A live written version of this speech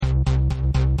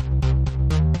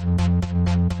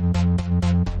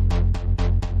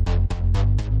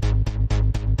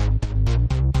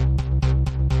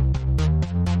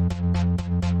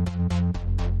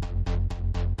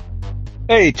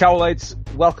Hey, Chowlites,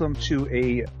 welcome to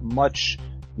a much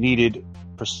needed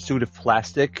Pursuit of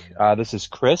Plastic. This is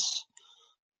Chris.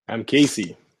 I'm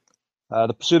Casey.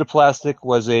 The Pursuit of Plastic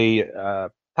was a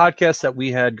podcast that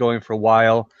we had going for a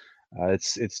while.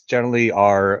 It's generally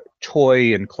our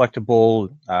toy and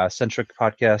collectible centric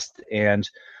podcast, and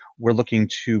we're looking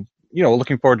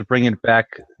forward to bringing it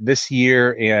back this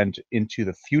year and into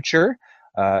the future,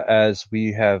 as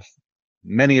we have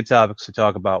many topics to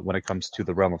talk about when it comes to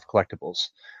the realm of collectibles.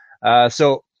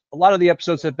 So a lot of the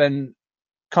episodes have been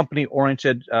company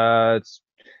oriented,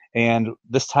 and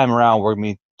this time around we're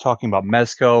going to be talking about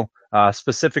Mezco,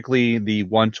 specifically the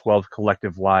 112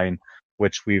 collective line,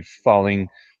 which we've fallen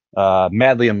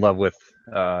madly in love with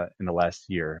in the last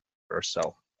year or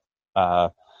so.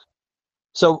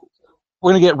 So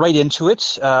we're going to get right into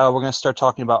it. We're going to start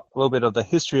talking about a little bit of the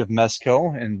history of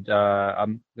Mezco, and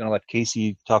I'm going to let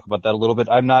Casey talk about that a little bit.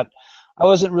 I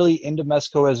wasn't really into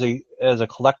Mezco as a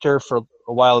collector for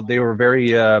a while. They were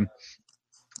very they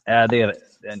had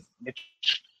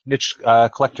niche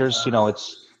collectors.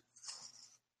 It's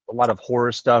a lot of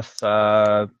horror stuff.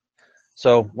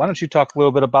 So why don't you talk a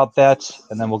little bit about that,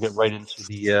 and then we'll get right into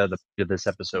the this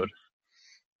episode.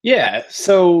 Yeah,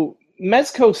 so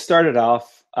Mezco started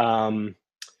off around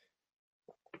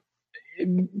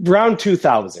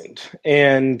 2000,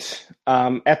 and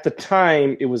at the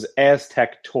time it was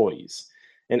Aztec Toys,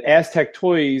 and Aztec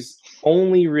Toys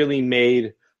only really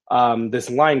made this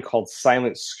line called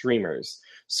Silent Screamers.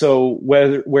 So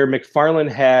where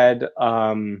McFarlane had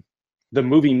the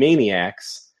movie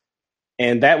Maniacs,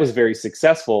 and that was very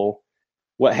successful,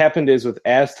 what happened is with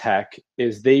Aztec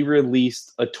is they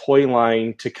released a toy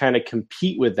line to kind of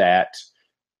compete with that,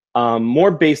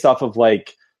 more based off of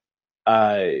like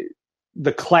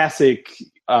the classic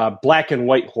black and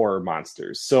white horror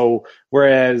monsters. So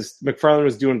whereas McFarlane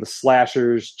was doing the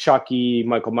slashers, Chucky,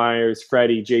 Michael Myers,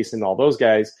 Freddy, Jason, all those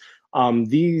guys,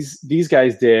 these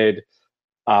guys did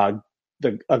a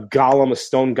golem, a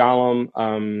stone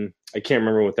golem. I can't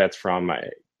remember what that's from.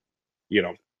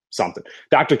 Something.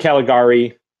 Dr.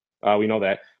 Caligari, we know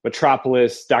that.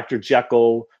 Metropolis, Dr.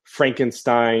 Jekyll,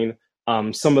 Frankenstein.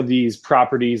 Some of these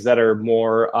properties that are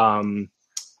more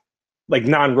like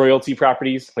non-royalty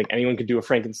properties, like anyone could do a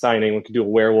Frankenstein, anyone could do a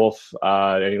werewolf,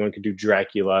 anyone could do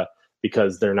Dracula,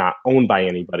 because they're not owned by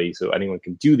anybody, so anyone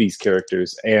can do these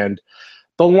characters. And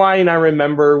the line, I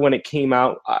remember when it came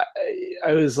out,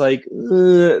 I was like,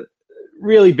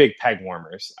 really big peg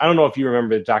warmers. I don't know if you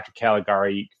remember the Dr.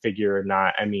 Caligari figure or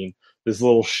not. I mean, this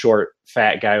little short,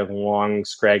 fat guy with long,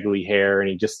 scraggly hair, and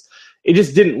it just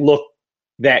didn't look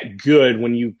that good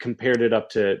when you compared it up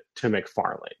to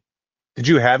McFarlane. Did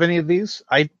you have any of these?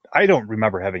 I don't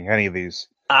remember having any of these.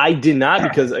 I did not,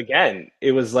 because again,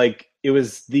 it was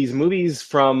these movies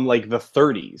from like the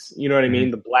 30s. You know what I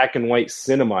mean? The black and white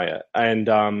cinema, and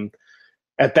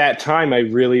at that time, I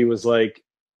really was like,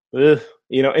 ugh.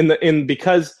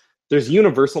 Because there's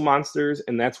Universal monsters,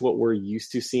 and that's what we're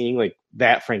used to seeing, like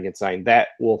that Frankenstein, that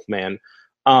Wolfman.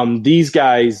 These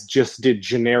guys just did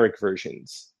generic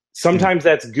versions. Sometimes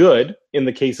that's good in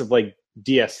the case of like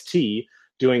DST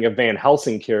doing a Van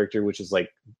Helsing character, which is like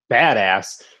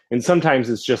badass. And sometimes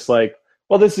it's just like,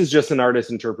 well, this is just an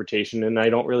artist's interpretation and I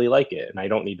don't really like it and I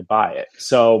don't need to buy it.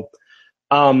 So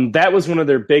that was one of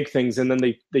their big things. And then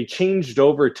they changed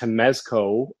over to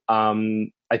Mezco.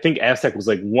 I think Aztec was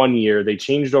like 1 year. They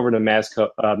changed over to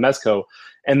Mezco.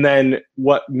 And then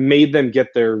what made them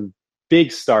get their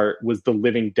big start was the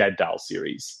Living Dead doll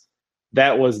series.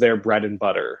 That was their bread and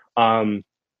butter.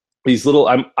 These little,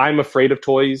 I'm afraid of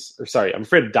toys, I'm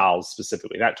afraid of dolls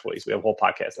specifically, not toys. We have a whole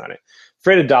podcast on it.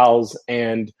 Afraid of dolls,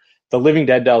 and the Living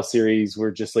Dead doll series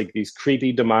were just like these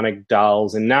creepy demonic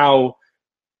dolls. And now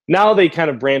they kind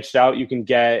of branched out. You can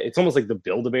get, it's almost like the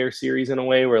Build-A-Bear series in a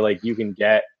way, where like you can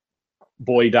get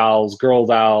boy dolls, girl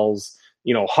dolls,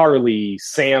 Harley,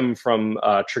 Sam from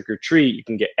Trick or Treat. You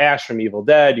can get Ash from Evil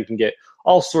Dead. You can get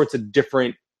all sorts of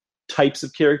different types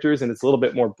of characters, and it's a little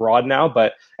bit more broad now,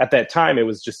 but at that time it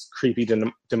was just creepy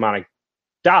demonic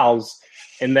dolls,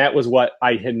 and that was what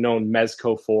I had known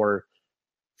Mezco for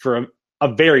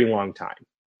a very long time.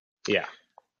 Yeah.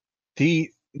 The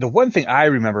one thing I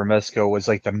remember Mezco was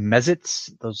like the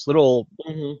Mezits, those little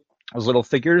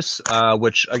figures,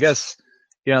 which I guess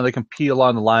they compete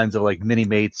along the lines of like Mini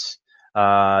Mates,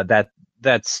 that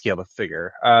scale of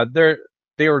figure.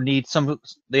 They were neat.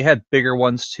 They had bigger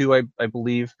ones too, I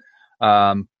believe.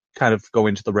 Kind of go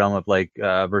into the realm of like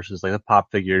versus like the pop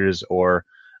figures, or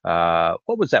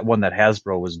what was that one that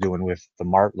Hasbro was doing with the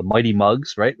Mighty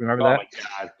Mugs, right? Remember that? Oh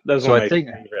my god, those are my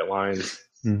favorite lines.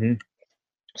 Mm-hmm.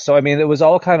 So I mean, it was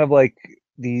all kind of like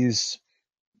these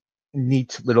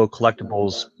neat little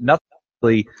collectibles. Nothing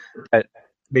really that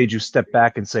made you step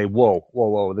back and say, "Whoa, whoa,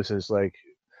 whoa! This is like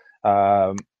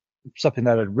um, something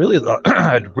that I'd really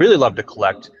love to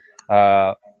collect."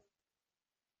 Uh,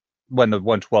 when the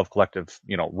 112 collective,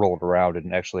 rolled around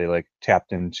and actually like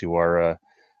tapped into our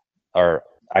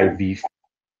IV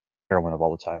heroine of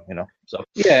all the time, So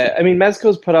Yeah, I mean,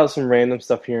 Mezco's put out some random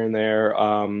stuff here and there.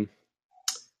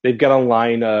 They've got a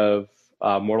line of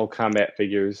Mortal Kombat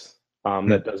figures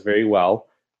that does very well.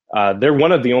 They're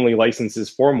one of the only licenses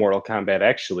for Mortal Kombat,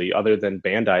 actually, other than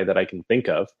Bandai that I can think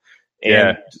of.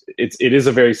 And it is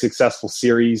a very successful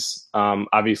series,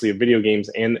 obviously, of video games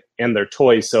and their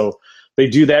toys. So they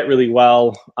do that really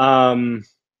well. You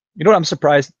know what I'm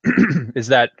surprised is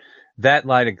that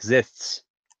line exists.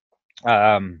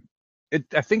 I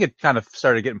think it kind of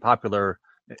started getting popular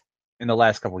in the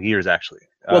last couple of years, actually.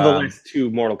 Well, the last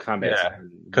two Mortal Kombat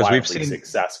because we've seen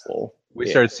successful. We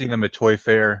started seeing them at Toy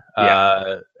Fair,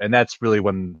 and that's really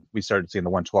when we started seeing the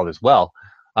 112 as well.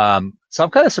 So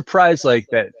I'm kind of surprised, like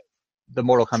that the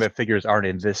Mortal Kombat figures aren't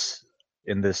in this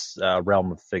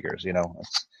realm of figures.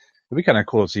 It'd be kind of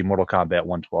cool to see Mortal Kombat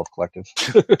 112 collective.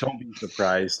 Don't be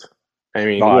surprised. I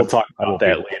mean, we'll talk about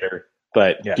that later,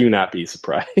 but do not be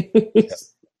surprised.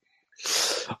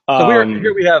 So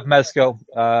here we have Mezco.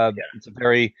 It's a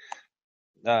very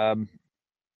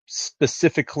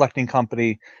specific collecting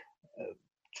company.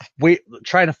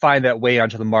 Trying to find that way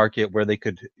onto the market where they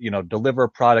could, deliver a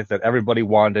product that everybody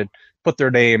wanted, put their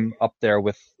name up there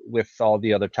with all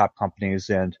the other top companies,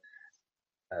 and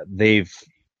they've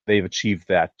achieved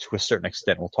that to a certain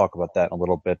extent. We'll talk about that in a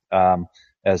little bit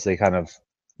as they kind of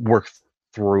work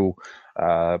through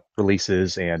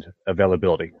releases and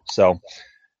availability. So,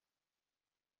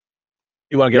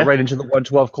 you want to get right into the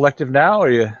 112 collective now,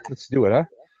 or let's do it, huh?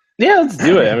 Yeah, let's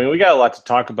do it. I mean, we got a lot to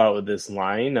talk about with this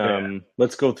line.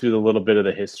 Let's go through a little bit of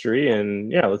the history,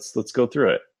 and let's go through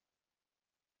it.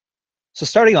 So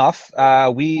starting off,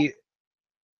 we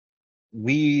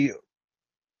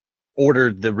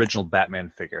ordered the original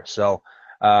Batman figure. So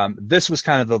this was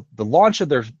kind of the launch of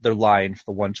their line for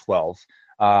the 112.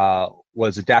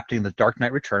 Was adapting the Dark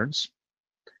Knight Returns,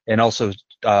 and also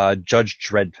Judge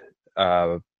Dredd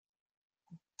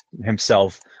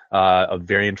himself, a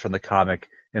variant from the comic,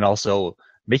 and also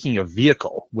making a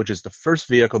vehicle, which is the first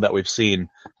vehicle that we've seen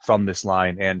from this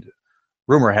line. And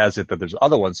rumor has it that there's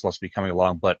other ones supposed to be coming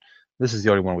along, but this is the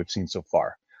only one we've seen so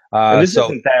far. And this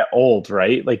isn't that old,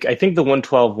 right? Like, I think the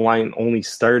 112 line only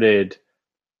started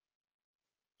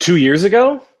 2 years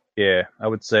ago. Yeah, I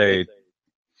would say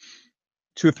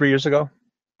 2 or 3 years ago.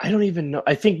 I don't even know.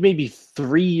 I think maybe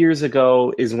 3 years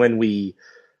ago is when we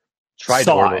tried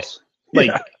saw it.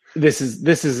 Like, this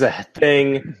is a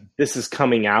thing. This is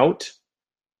coming out,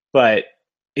 but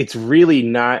it's really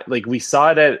not like we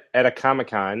saw it at a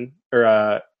Comic-Con or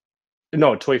a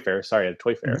Toy Fair. Sorry, at a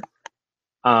Toy Fair.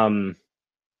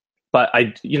 But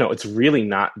it's really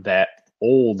not that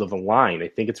old of a line. I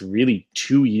think it's really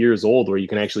 2 years old where you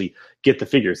can actually get the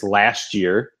figures last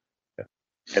year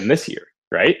and this year,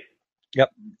 right?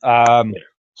 Yep.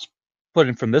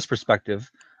 Putting from this perspective,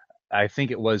 I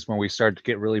think it was when we started to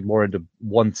get really more into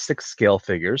 1/6 scale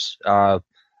figures, and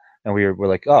we're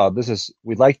like, oh,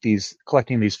 we like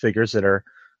collecting these figures that are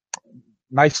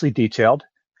nicely detailed,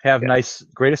 have nice,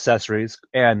 great accessories,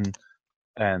 and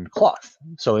cloth.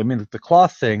 So I mean, the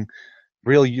cloth thing,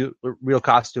 real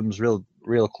costumes,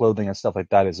 real clothing and stuff like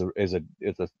that is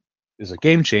a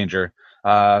game changer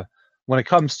when it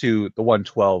comes to the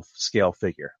 112 scale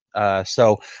figure.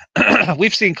 So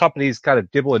we've seen companies kind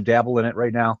of dibble and dabble in it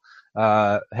right now.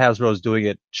 Hasbro's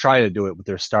trying to do it with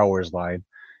their Star Wars line.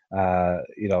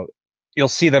 You'll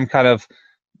see them kind of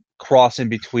cross in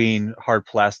between hard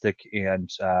plastic and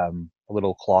a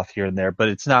little cloth here and there, but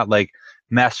it's not like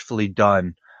masterfully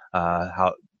done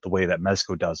how the way that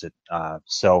Mezco does it.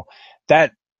 So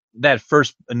that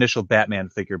first initial Batman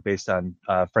figure based on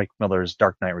Frank Miller's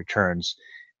Dark Knight Returns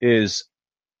is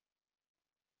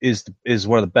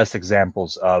one of the best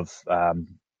examples of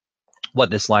what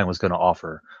this line was going to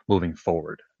offer moving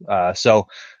forward. So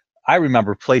I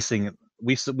remember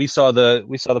we saw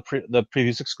the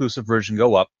previous exclusive version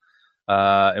go up.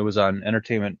 It was on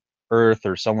Entertainment Earth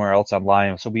or somewhere else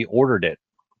online, so we ordered it.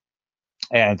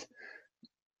 And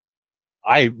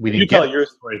we didn't tell your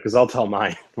story because I'll tell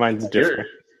mine. Mine's different.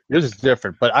 Yours is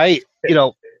different, but I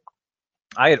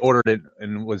had ordered it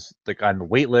and was like on the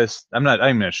wait list. I'm not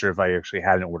even sure if I actually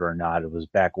had an order or not. It was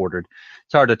back ordered.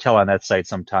 It's hard to tell on that site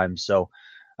sometimes. So,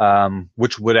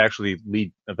 which would actually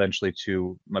lead eventually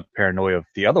to my paranoia of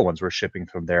the other ones we're shipping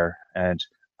from there. And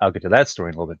I'll get to that story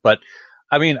in a little bit. But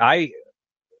I mean, I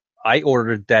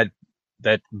ordered that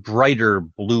that brighter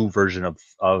blue version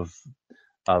of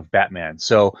Batman.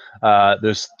 So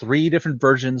there's 3 different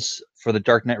versions for the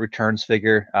Dark Knight Returns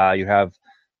figure. You have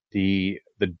the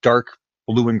dark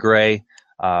blue and gray,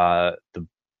 the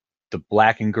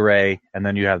black and gray, and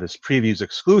then you have this previews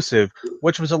exclusive,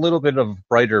 which was a little bit of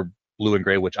brighter blue and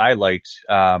gray, which I liked.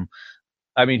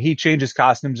 I mean, he changes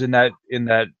costumes in that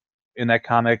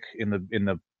comic, in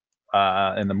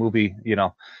the movie, you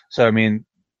know. So I mean,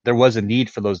 there was a need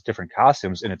for those different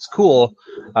costumes, and it's cool.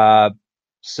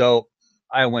 So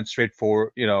I went straight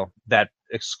for, you know, that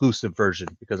exclusive version,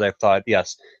 because I thought,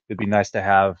 yes, it'd be nice to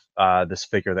have this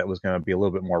figure that was going to be a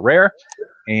little bit more rare,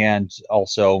 and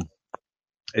also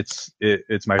it's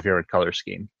my favorite color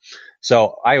scheme.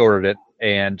 So I ordered it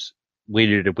and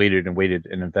waited,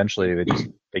 and eventually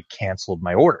they canceled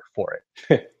my order for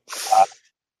it.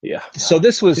 Yeah. So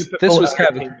this was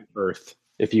kind of Earth,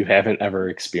 if you haven't ever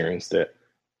experienced it.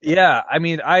 Yeah, I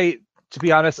mean, to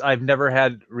be honest, I've never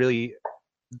had really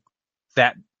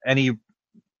that any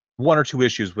 1 or 2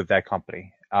 issues with that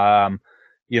company.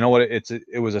 You know what?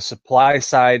 It was a supply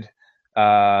side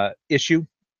issue.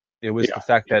 It was the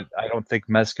fact that I don't think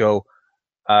Mezco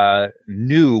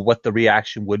knew what the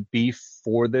reaction would be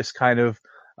for this kind of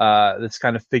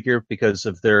figure, because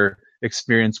of their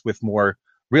experience with more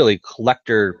really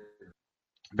collector,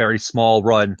 very small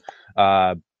run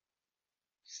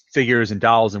figures and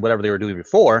dolls and whatever they were doing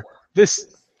before.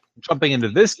 This, jumping into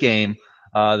this game,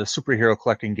 the superhero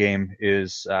collecting game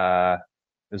is a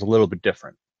little bit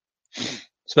different,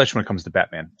 especially when it comes to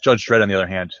Batman. Judge Dredd, on the other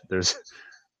hand, there's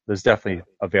definitely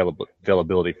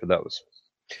availability for those.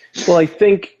 Well, I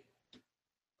think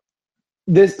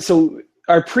so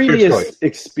our previous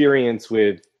experience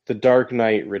with The Dark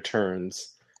Knight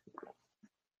Returns,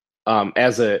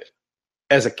 as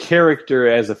a character,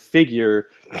 as a figure,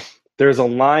 there's a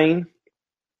line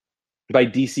by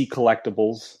DC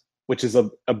Collectibles, which is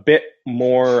a bit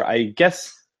more, I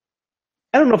guess,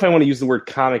 I don't know if I want to use the word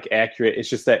comic accurate. It's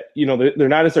just that, you know, they're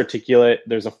not as articulate.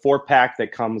 There's a 4-pack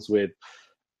that comes with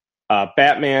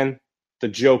Batman, the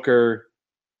Joker,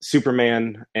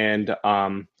 Superman, and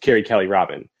Carrie Kelly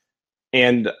Robin.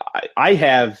 And I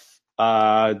have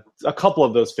a couple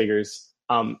of those figures,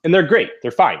 and they're great.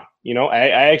 They're fine. You know, I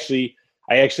actually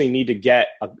need to get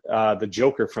the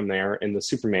Joker from there and the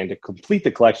Superman to complete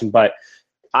the collection, but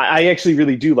I actually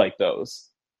really do like those.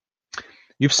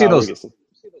 You've seen those.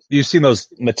 You've seen those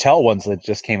Mattel ones that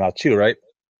just came out too, right?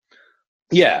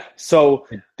 Yeah. So,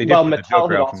 Mattel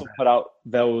had also put out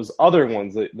those other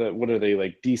ones. What are they,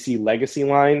 like, DC Legacy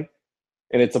line?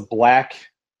 And it's a black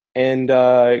and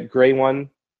gray one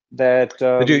that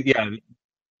they do, yeah,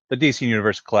 the DC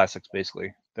Universe Classics,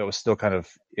 basically. That was still kind of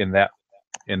in that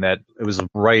it was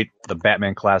the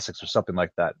Batman Classics or something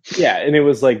like that. Yeah, and it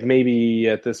was like, maybe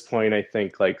at this point, I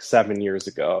think like 7 years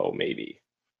ago, maybe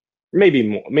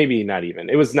more, maybe not even.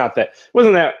 It wasn't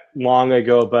that long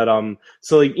ago, but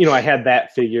so, like, you know, I had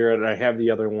that figure and I have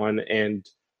the other one, and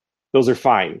those are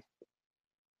fine.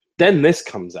 Then this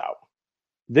comes out.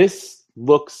 This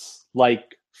looks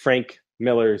like Frank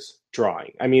Miller's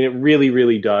drawing. I mean, it really,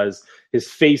 really does. His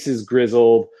face is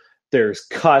grizzled. There's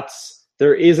cuts.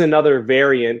 There is another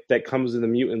variant that comes in the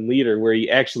Mutant Leader where he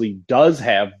actually does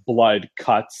have blood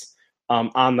cuts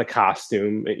on the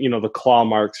costume, you know, the claw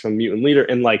marks from Mutant Leader.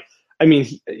 And, like, I mean,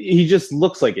 he just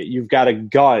looks like it. You've got a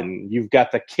gun. You've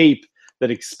got the cape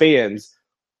that expands.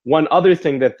 One other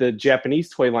thing that the Japanese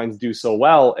toy lines do so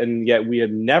well, and yet we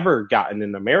had never gotten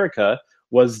in America,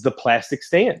 was the plastic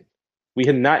stand. We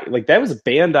had not, like, that was a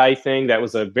Bandai thing. That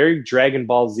was a very Dragon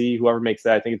Ball Z, whoever makes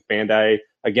that. I think it's Bandai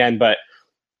again, but,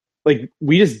 like,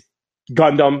 we just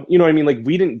Gundam, you know what I mean? Like,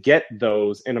 we didn't get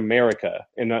those in America.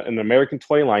 And an American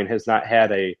toy line has not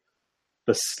had the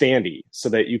standee so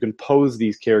that you can pose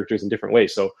these characters in different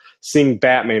ways. So seeing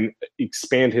Batman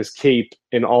expand his cape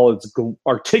in all its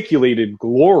articulated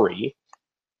glory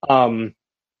was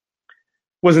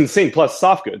insane. Plus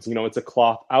soft goods, you know, it's a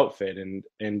cloth outfit.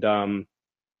 And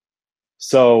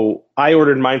so I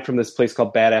ordered mine from this place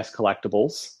called Badass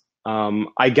Collectibles.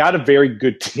 I got a very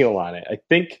good deal on it. I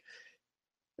think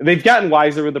they've gotten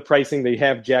wiser with the pricing. They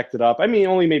have jacked it up. I mean,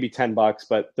 only maybe $10,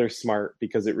 but they're smart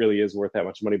because it really is worth that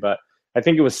much money. But I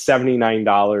think it was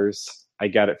 $79. I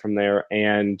got it from there.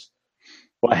 And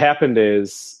what happened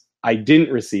is I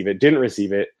didn't receive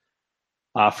it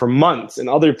for months. And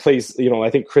other places, you know, I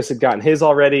think Chris had gotten his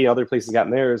already. Other places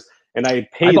gotten theirs. And I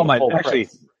had paid the full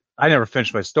price. I never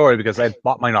finished my story because I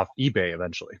bought mine off eBay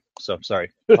eventually. So I'm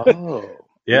sorry. Oh.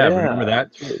 Yeah, remember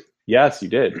that? Yes, you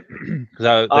did. Because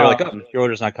they were like, "Oh, your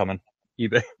order's not coming."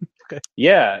 eBay. Okay.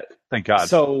 Yeah. Thank God.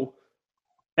 So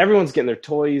everyone's getting their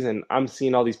toys, and I'm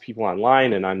seeing all these people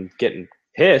online, and I'm getting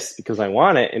pissed because I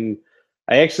want it. And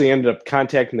I actually ended up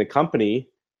contacting the company,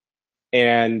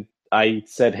 and I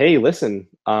said, "Hey, listen,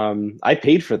 I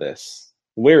paid for this.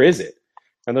 Where is it?"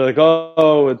 And they're like,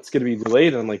 "Oh, it's going to be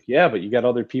delayed." And I'm like, "Yeah, but you got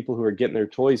other people who are getting their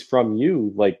toys from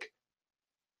you. Like,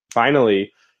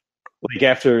 finally." Like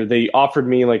after they offered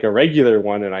me like a regular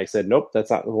one, and I said, "Nope, that's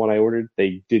not the one I ordered."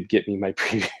 They did get me my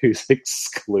previews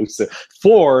exclusive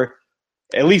for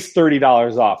at least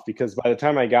 $30 off, because by the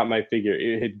time I got my figure,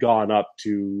 it had gone up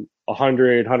to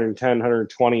 100, 110,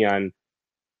 120 on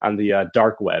the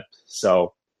dark web.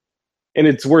 So, and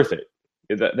it's worth it.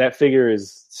 That figure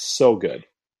is so good.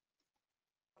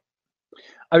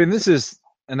 I mean, that's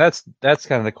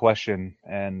kind of the question,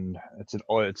 and it's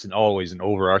always an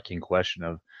overarching question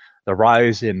of the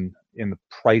rise in the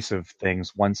price of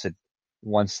things once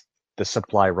the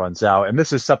supply runs out. And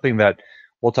this is something that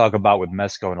we'll talk about with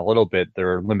Mezco in a little bit.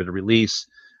 Their limited release,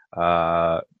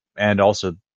 and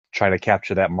also trying to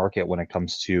capture that market when it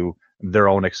comes to their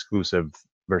own exclusive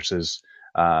versus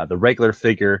the regular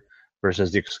figure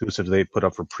versus the exclusive they put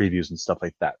up for previews and stuff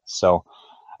like that. So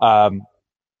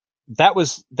that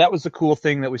was the cool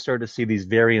thing, that we started to see these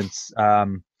variants,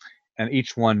 and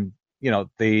each one,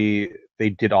 they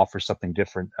did offer something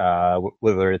different,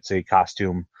 whether it's a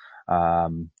costume,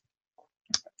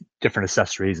 different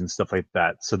accessories and stuff like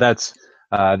that. So that's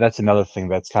another thing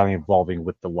that's kind of evolving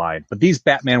with the line. But these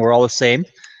Batman were all the same,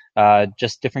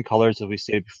 just different colors, as we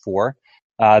stated before.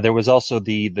 There was also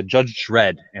the Judge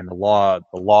Dredd and the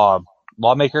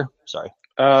lawmaker. Sorry,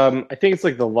 I think it's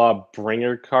like the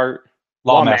Lawbringer cart.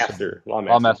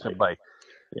 Lawmaster Bike.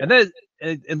 Yeah. And then,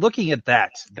 and looking at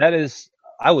that is,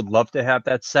 I would love to have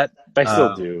that set. I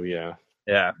still do, yeah.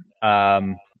 Yeah.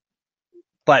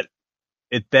 But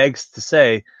it begs to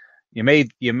say, you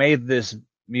made this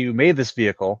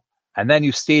vehicle, and then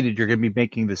you stated you're going to be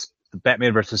making the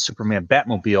Batman versus Superman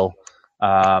Batmobile.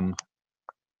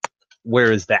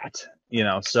 Where is that?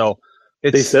 So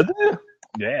they said that?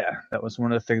 Yeah, that was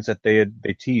one of the things that they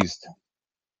teased.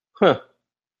 Huh.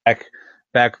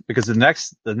 Back because the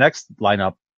next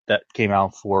lineup that came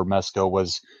out for Mezco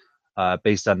was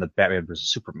based on the Batman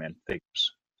versus Superman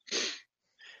figures.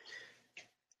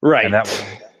 Right.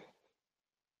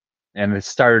 And it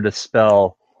started to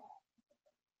spell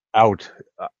out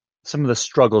some of the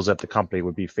struggles that the company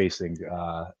would be facing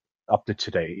up to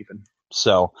today, even.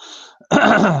 So,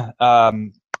 I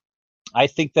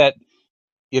think that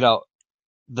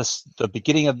the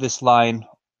beginning of this line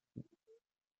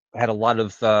had a lot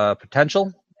of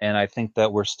potential, and I think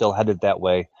that we're still headed that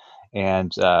way.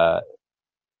 And I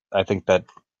think that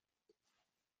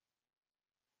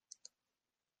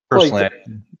personally,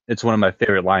 it's one of my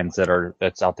favorite lines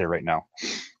that's out there right now.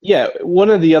 Yeah, one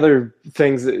of the other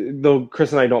things, though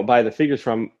Chris and I don't buy the figures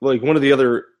from, like one of the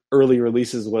other early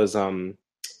releases was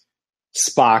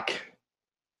Spock.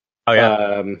 Oh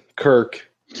yeah, Kirk,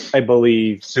 I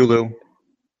believe. Sulu.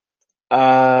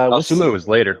 Sulu was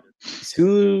later.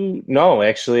 Sulu? No,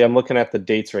 actually, I'm looking at the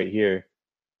dates right here.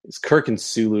 It's Kirk and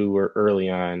Sulu were early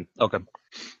on. Okay.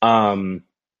 And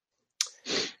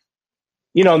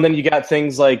then you got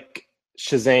things like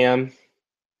Shazam,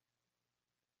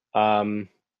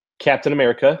 Captain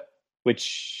America,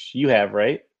 which you have,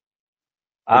 right?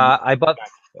 I got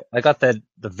the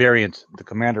variant, the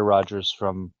Commander Rogers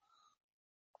from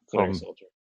Soldier.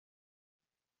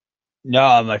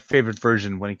 No, my favorite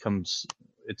version when he comes.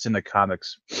 It's in the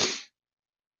comics.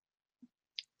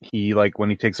 He when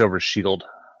he takes over Shield.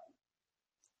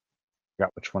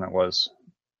 Forgot which one it was.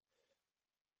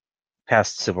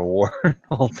 Past Civil War.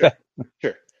 All that.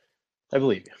 Sure. I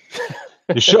believe you.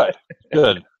 You should.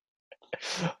 Good.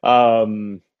 I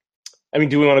mean,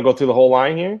 do we want to go through the whole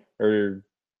line here, or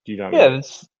do you not? Yeah,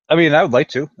 I would like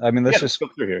to. Let's just go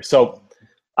through here. So,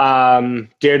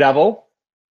 Daredevil.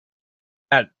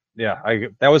 That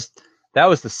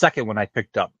was the second one I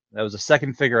picked up. That was the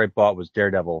second figure I bought, was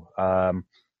Daredevil.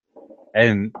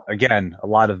 And again, a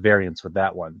lot of variants with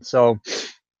that one. So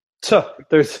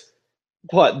there's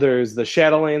the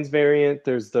Shadowlands variant.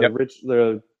 There's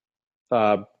the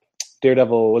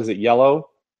Daredevil. What is it? Yellow.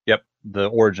 Yep, the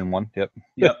origin one. Yep.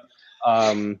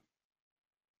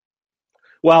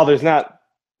 Well, there's not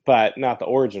the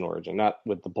origin, not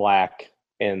with the black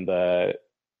and the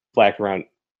black around,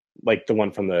 like the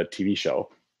one from the TV show.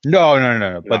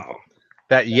 No. But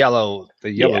that yellow,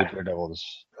 Daredevil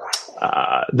is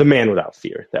the Man Without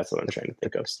Fear. That's what I'm trying to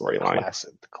think of. Storyline.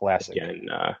 Classic. Again,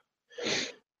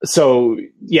 so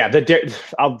yeah,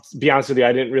 I'll be honest with you,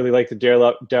 I didn't really like the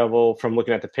Daredevil from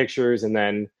looking at the pictures, and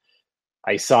then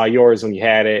I saw yours when you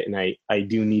had it, and I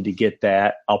do need to get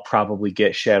that. I'll probably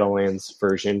get Shadowlands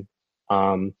version.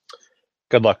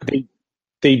 Good luck.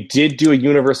 They did do a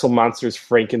Universal Monsters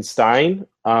Frankenstein,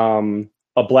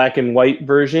 a black and white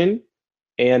version,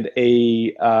 and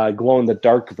a glow in the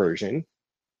dark version,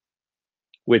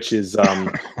 which is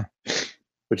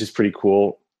pretty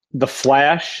cool. The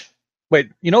Flash.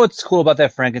 Wait, you know what's cool about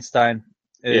that Frankenstein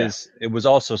is it was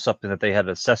also something that they had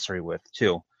an accessory with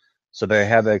too. So they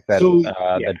had like that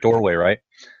that doorway, right?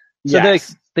 So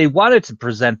yes. they wanted to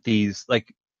present these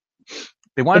like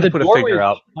they wanted to put a figure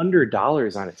out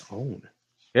 $100 on its own.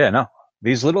 Yeah, no.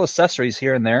 These little accessories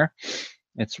here and there.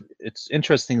 It's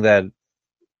interesting that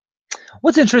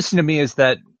what's interesting to me is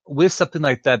that with something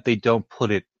like that they don't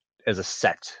put it as a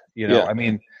set. You know, I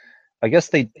mean, I guess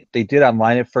they did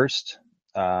online at first.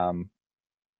 And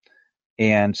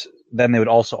then they would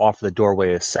also offer the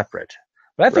doorway as separate.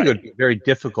 But I think it would be very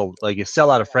difficult. Like you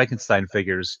sell out of Frankenstein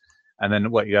figures, and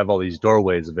then you have all these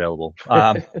doorways available.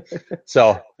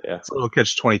 So it's a little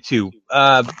catch-22.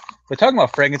 But talking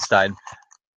about Frankenstein,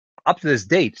 up to this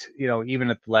date, you know, even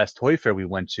at the last toy fair we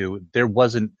went to,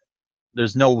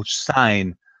 there's no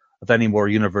sign of any more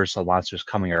Universal monsters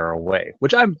coming our way.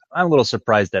 Which I'm a little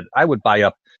surprised that I would buy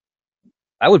up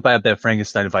that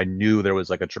Frankenstein if I knew there was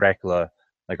like a Dracula,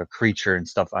 like a creature and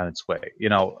stuff on its way. You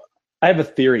know, I have a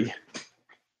theory.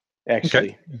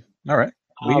 Actually, okay. All right.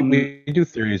 We do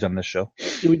theories on this show.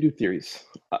 We do theories.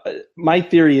 My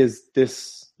theory is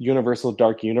this Universal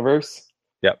Dark Universe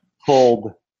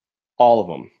pulled all of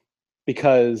them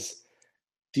because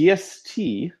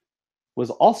DST was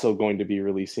also going to be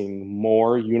releasing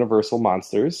more Universal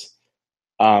monsters,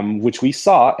 which we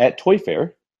saw at Toy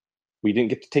Fair. We didn't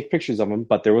get to take pictures of him,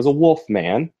 but there was a wolf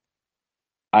man.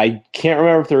 I can't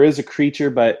remember if there is a creature,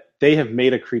 but they have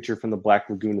made a creature from the Black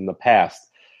Lagoon in the past.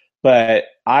 But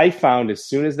I found as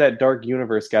soon as that Dark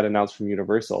Universe got announced from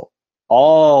Universal,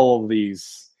 all of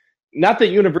these, not that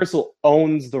Universal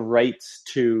owns the rights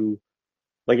to,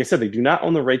 like I said, they do not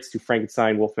own the rights to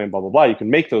Frankenstein, Wolfman, blah, blah, blah. You can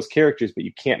make those characters, but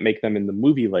you can't make them in the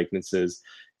movie likenesses.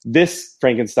 This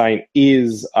Frankenstein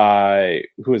is,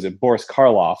 who is it? Boris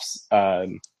Karloff's,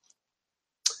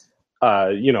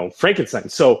 Frankenstein.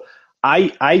 So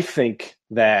I think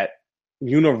that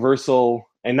Universal,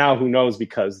 and now who knows,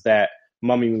 because that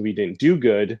Mummy movie didn't do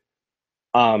good,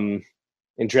 and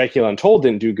Dracula Untold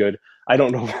didn't do good. I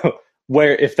don't know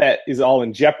if that is all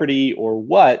in jeopardy or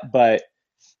what, but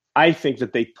I think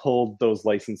that they pulled those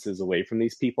licenses away from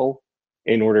these people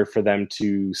in order for them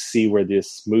to see where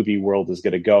this movie world is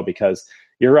going to go. Because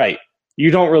you're right, you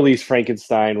don't release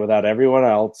Frankenstein without everyone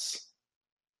else,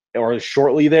 or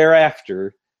shortly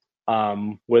thereafter,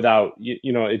 without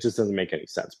it just doesn't make any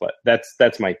sense. But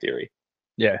that's my theory.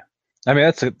 Yeah. I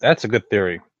mean, that's a good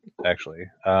theory, actually.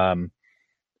 And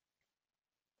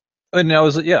I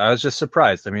was just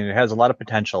surprised. I mean, it has a lot of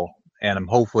potential, and I'm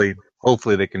hopefully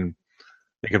they can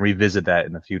revisit that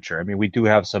in the future. I mean, we do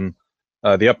have some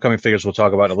the upcoming figures we'll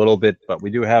talk about in a little bit, but we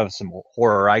do have some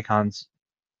horror icons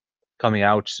coming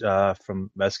out from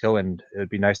Mezco, and it'd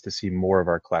be nice to see more of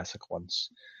our classic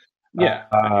ones. Yeah,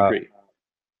 I agree.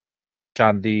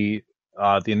 John, the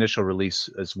initial release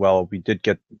as well, we did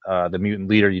get the Mutant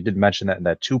Leader. You did mention that in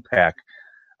that 2-pack.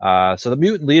 So the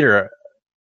Mutant Leader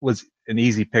was an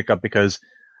easy pickup because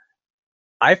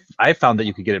I found that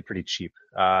you could get it pretty cheap.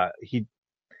 He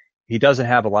doesn't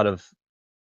have a lot of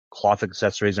cloth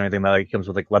accessories or anything like that. He comes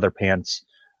with like leather pants.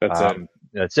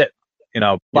 That's it.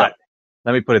 But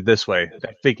let me put it this way: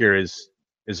 that figure is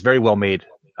very well made.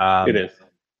 It is.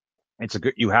 It's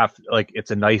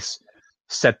it's a nice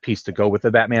set piece to go with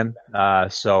the Batman.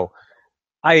 So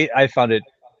I found it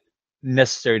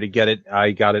necessary to get it.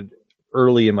 I got it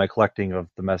early in my collecting of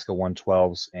the Mezco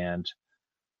 112s, and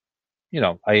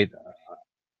I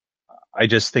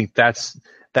just think that's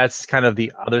kind of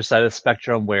the other side of the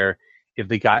spectrum, where if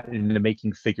they got into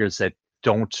making figures that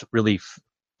don't really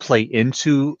play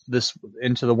into the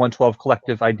 112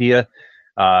 collective idea,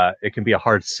 it can be a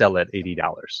hard sell at $80,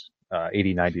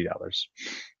 $90.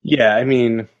 Yeah, I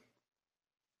mean,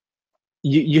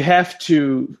 you have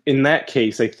to, in that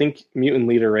case, I think Mutant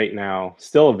Leader right now,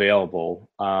 still available,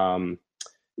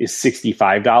 is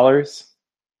 $65.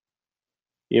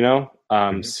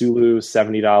 Sulu,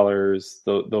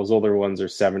 $70. Those older ones are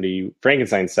 $70.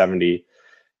 Frankenstein, $70.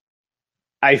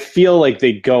 I feel like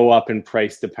they go up in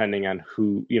price depending on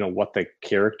who, what the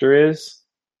character is.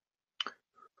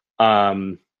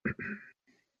 Like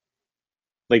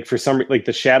for some, like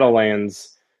the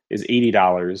Shadowlands is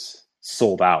 $80,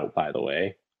 sold out, by the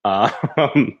way.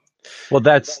 Well,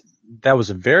 that was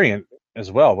a variant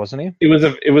as well, wasn't he?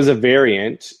 It was a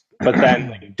variant. but then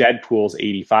like, Deadpool's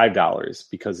 $85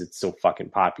 because it's so fucking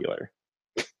popular.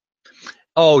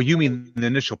 Oh, you mean the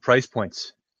initial price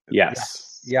points?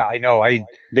 Yes. Yeah, I know.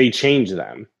 They change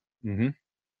them. Mm-hmm.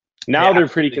 Now they're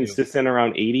pretty consistent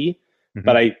around 80,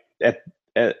 but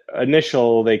at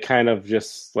initial they kind of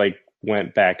just like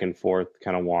went back and forth,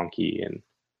 kind of wonky, and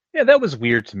yeah, that was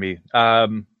weird to me. I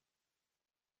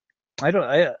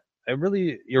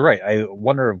really, you're right. I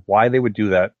wonder why they would do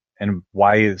that and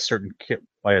why a certain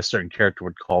character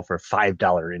would call for a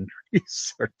 $5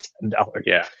 increase or $10.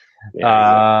 yeah,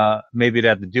 exactly. Maybe it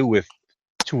had to do with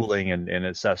tooling and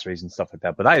accessories and stuff like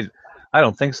that. But I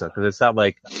don't think so, because it's not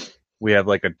like we have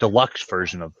like a deluxe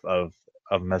version of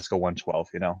Mezco 112.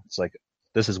 You know, it's like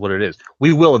this is what it is.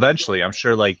 We will eventually, I'm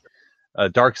sure, like a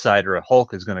Darkseid or a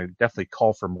Hulk is going to definitely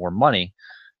call for more money.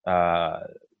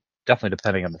 Definitely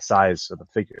depending on the size of the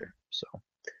figure. So,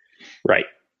 right.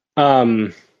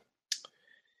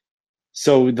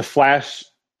 So the Flash.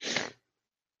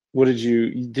 What did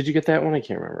you get that one? I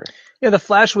can't remember. Yeah, the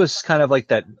Flash was kind of like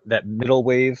that middle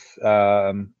wave.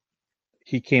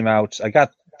 He came out. I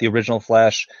got the original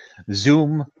Flash.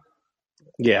 Zoom.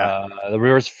 Yeah. The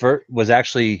reverse was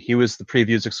actually, he was the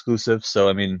previews exclusive. So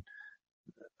I mean,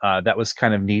 that was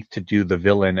kind of neat to do the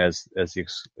villain as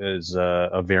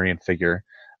a variant figure.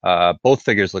 Both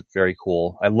figures look very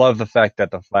cool. I love the fact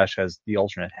that the Flash has the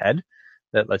alternate head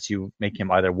that lets you make him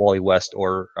either Wally West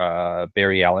or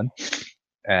Barry Allen.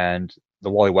 And the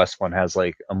Wally West one has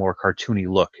like a more cartoony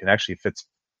look. It actually fits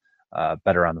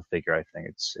better on the figure. I think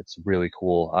it's really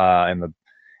cool.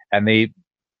 And they,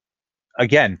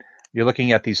 again, you're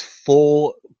looking at these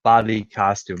full body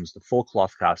costumes, the full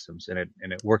cloth costumes, and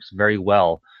it works very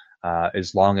well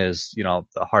as long as the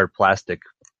hard plastic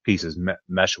pieces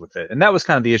mesh with it. And that was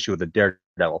kind of the issue with the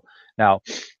Daredevil. Now,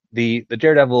 the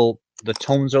Daredevil, the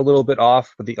tones are a little bit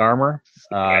off with the armor.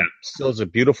 Still is a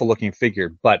beautiful looking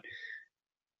figure, but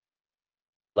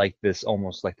like this,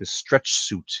 almost like this stretch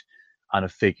suit on a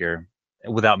figure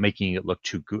without making it look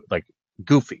too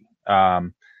goofy.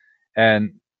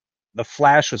 And the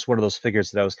Flash was one of those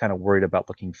figures that I was kind of worried about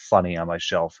looking funny on my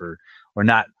shelf or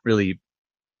not really,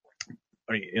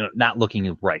 not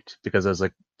looking right, because I was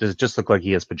like, does it just look like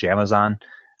he has pajamas on?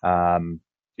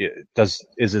 Is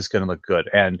this going to look good?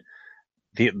 And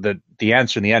the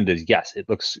answer in the end is yes. It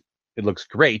looks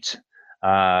great.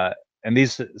 And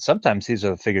sometimes these are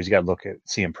the figures you got to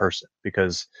see in person,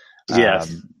 because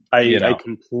yes, I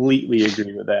completely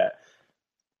agree with that.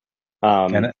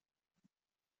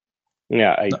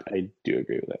 Yeah, I do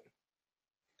agree with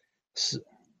that.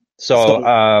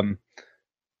 So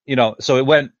it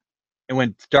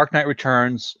went Dark Knight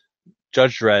Returns,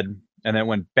 Judge Dredd, and then it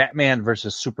went Batman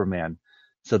versus Superman.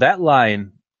 So that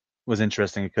line was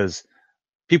interesting because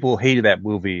people hated that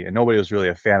movie and nobody was really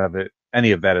a fan of it,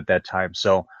 any of that at that time.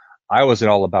 So I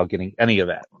wasn't all about getting any of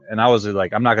that. And I was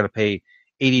like, I'm not going to pay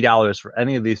 $80 for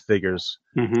any of these figures.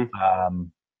 Mm-hmm.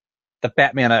 The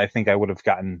Batman, I think I would have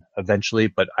gotten eventually,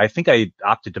 but I think I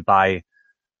opted to buy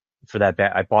for that.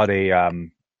 I bought a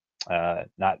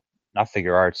not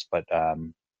Figure Arts, but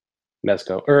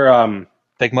Mezco or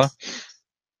Figma.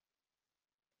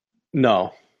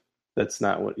 No, that's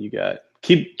not what you got.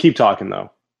 Keep talking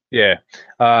though. Yeah.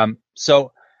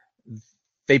 So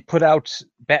they put out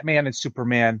Batman and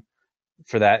Superman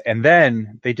for that, and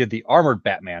then they did the Armored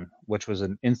Batman, which was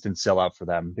an instant sellout for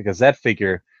them, because that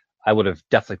figure I would have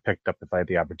definitely picked up if I had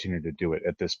the opportunity to do it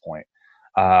at this point.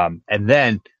 And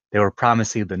then they were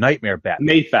promising the Nightmare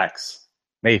Batman. Mafex,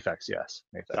 yes.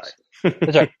 Mafex.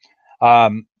 That's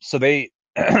right. So they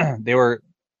were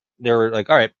like,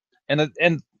 all right, and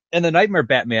the Nightmare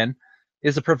Batman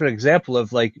is a perfect example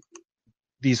of like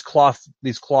these cloth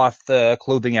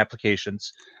clothing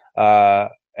applications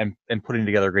and putting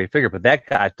together a great figure, but that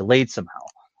got delayed somehow.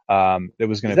 It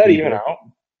was going to be even out.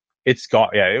 It's gone.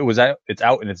 Yeah, it was out. It's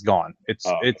out and it's gone. It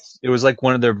was like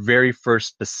one of their very first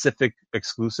specific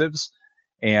exclusives,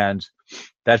 and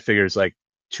that figure is like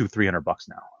 $200-$300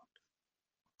 now.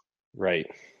 Right.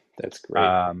 That's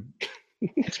great.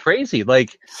 It's crazy.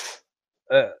 Like,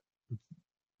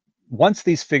 once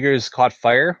these figures caught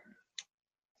fire,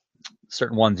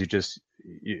 certain ones you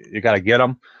got to get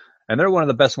them, and they're one of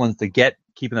the best ones to get,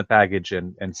 keep in the package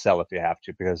and sell if you have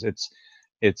to, because it's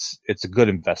a good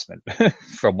investment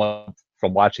from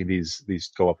watching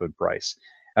these go up in price,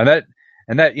 and that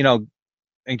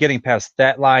and getting past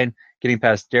that line, getting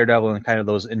past Daredevil and kind of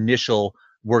those initial,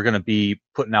 we're going to be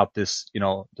putting out this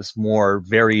this more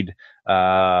varied,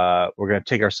 we're going to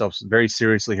take ourselves very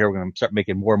seriously here, we're going to start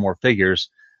making more and more figures,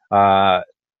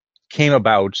 came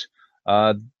about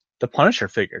the Punisher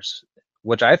figures,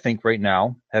 which I think right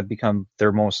now have become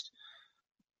their most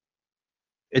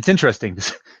it's interesting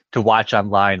to watch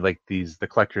online, like the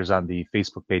collectors on the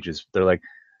Facebook pages. They're like,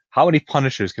 how many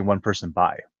Punishers can one person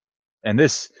buy? And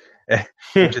this,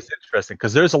 which is interesting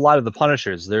because there's a lot of the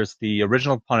Punishers. There's the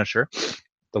original Punisher,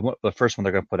 the first one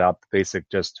they're going to put out, the basic,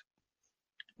 just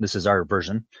this is our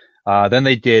version. Then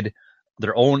they did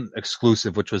their own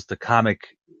exclusive, which was the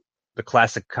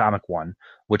classic comic one,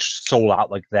 which sold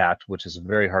out like that, which is a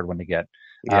very hard one to get.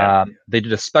 Yeah. They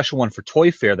did a special one for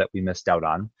Toy Fair that we missed out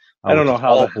on. I don't know how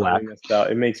all the hell I missed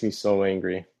out. It makes me so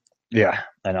angry. Yeah,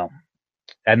 I know.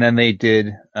 And then they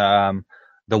did the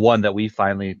one that we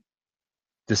finally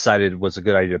decided was a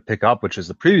good idea to pick up, which is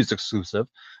the previous exclusive.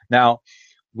 Now,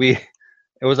 it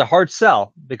was a hard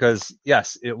sell because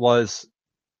yes, it was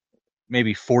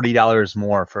maybe $40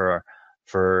 more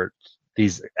for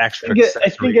these extra. I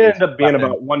think it ended up being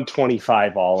about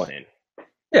 $125 all in.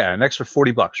 Yeah, an extra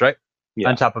 $40, right? Yeah.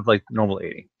 On top of like normal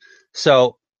 80.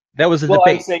 So that was a debate.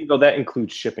 I'm saying though that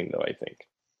includes shipping though. I think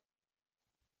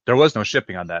there was no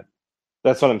shipping on that.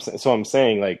 That's what I'm saying. So I'm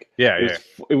saying like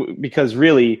because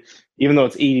really, even though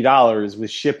it's $80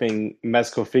 with shipping,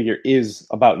 Mezco figure is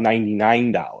about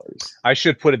 $99. I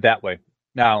should put it that way.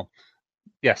 Now,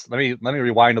 yes, let me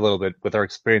rewind a little bit with our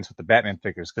experience with the Batman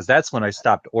figures, because that's when I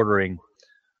stopped ordering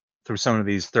through some of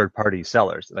these third-party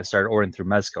sellers, and I started ordering through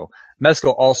Mezco.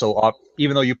 Mezco also,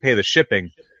 even though you pay the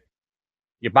shipping,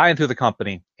 you're buying through the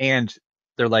company, and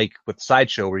they're like with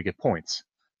Sideshow where you get points.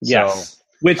 Yes, so,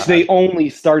 which they only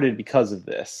started because of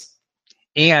this.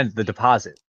 And the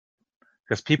deposit.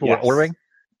 Because people were ordering,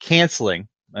 canceling,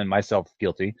 and myself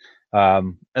guilty,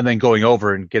 and then going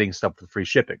over and getting stuff with free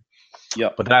shipping.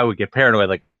 Yep. But then I would get paranoid,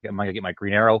 like, am I going to get my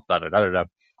Green Arrow? Da-da-da-da-da.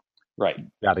 Right.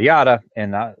 Yada, yada.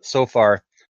 And so far,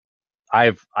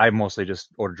 I mostly just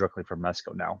order directly from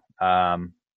Mezco now.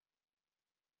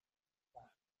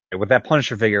 With that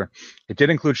Punisher figure, it did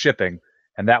include shipping,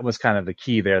 and that was kind of the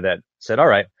key there that said, all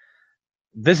right,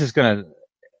 this is going to...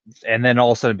 And then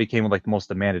all of a sudden it became like the most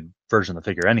demanded version of the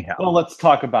figure anyhow. Well, let's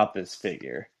talk about this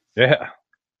figure. Yeah.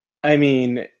 I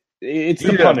mean, it's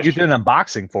the Punisher. You did an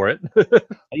unboxing for it.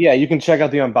 Yeah, you can check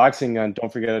out the unboxing on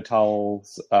Don't Forget a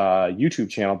Towel's YouTube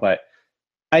channel. But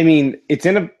I mean, it's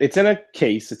in a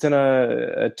case. It's in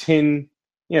a tin,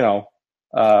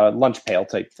 lunch pail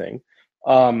type thing,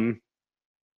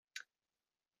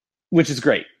 which is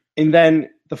great. And then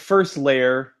the first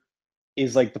layer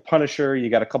is like the Punisher.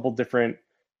 You got a couple different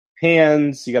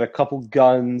hands. You got a couple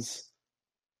guns.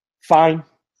 Fine.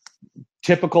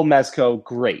 Typical Mezco.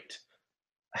 Great.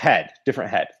 Head.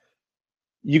 Different head.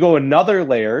 You go another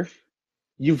layer.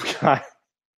 You've got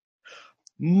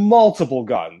multiple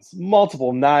guns,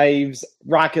 multiple knives,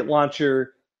 rocket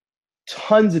launcher,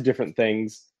 tons of different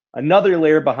things. Another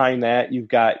layer behind that, you've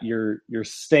got your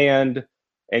stand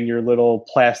and your little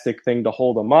plastic thing to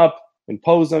hold them up and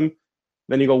pose them.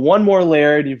 Then you go one more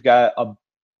layer, and you've got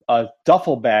a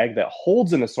duffel bag that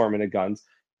holds an assortment of guns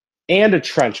and a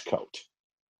trench coat.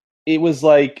 It was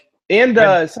like, and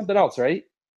something else, right?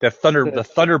 The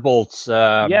Thunderbolts,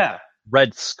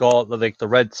 Red Skull, like the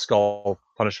Red Skull,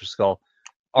 Punisher skull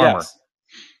armor. Yes.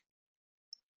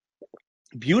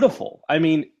 Beautiful. I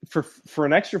mean, for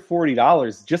an extra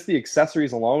 $40, just the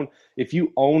accessories alone, if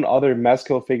you own other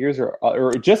Mezco figures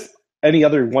or just any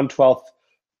other 1/12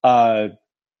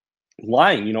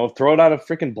 line, throw it on a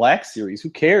freaking Black Series. Who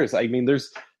cares? I mean,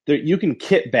 you can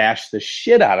kit bash the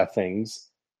shit out of things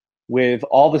with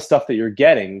all the stuff that you're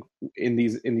getting in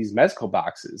these Mezco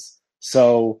boxes.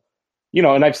 So,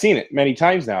 and I've seen it many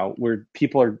times now where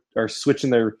people are switching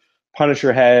their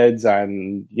Punisher heads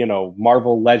on,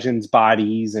 Marvel Legends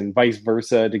bodies and vice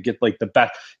versa to get like the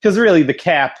best. Because really, the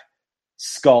Cap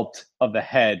sculpt of the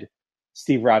head,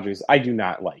 Steve Rogers, I do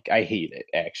not like. I hate it,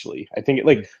 actually. I think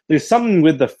there's something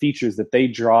with the features that they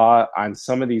draw on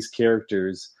some of these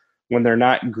characters when they're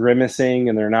not grimacing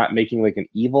and they're not making like an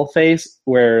evil face,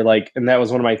 where like, and that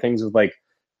was one of my things with like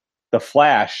the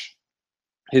Flash,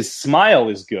 his smile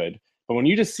is good, but when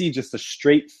you just see just a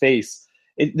straight face,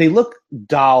 they look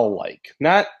doll-like,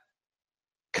 not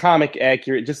comic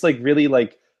accurate, just like really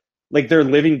like their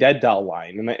Living Dead doll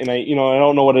line. And I I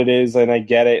don't know what it is, and I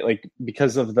get it, like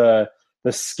because of the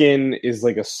skin is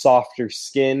like a softer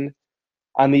skin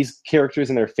on these characters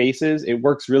and their faces. It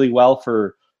works really well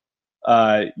for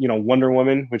Wonder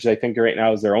Woman, which I think right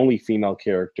now is their only female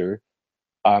character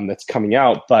that's coming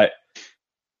out, but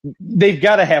they've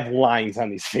got to have lines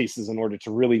on these faces in order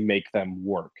to really make them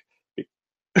work.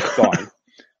 Go on.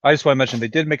 I just want to mention they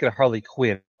did make it a Harley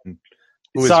Quinn,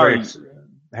 who has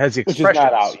the expression. Which is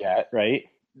not out yet, right?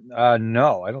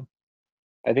 No, I don't.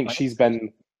 I think she's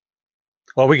been.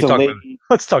 Well, we can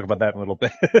let's talk about that in a little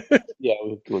bit. Yeah,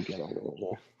 we'll get on it.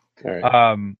 All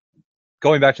right.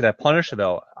 going back to that Punisher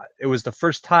though, it was the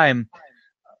first time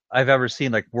I've ever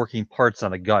seen like working parts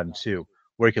on a gun too,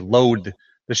 where he could load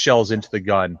the shells into the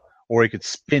gun, or he could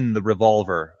spin the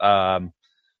revolver.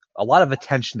 A lot of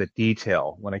attention to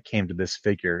detail when it came to this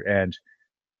figure, and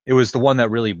it was the one that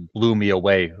really blew me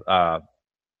away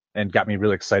and got me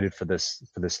really excited for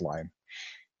this line.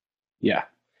 Yeah,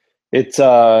 it's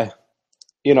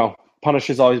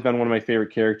Punisher's always been one of my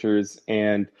favorite characters,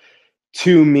 and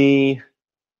to me,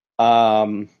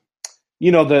 the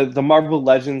Marvel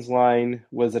Legends line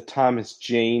was a Thomas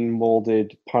Jane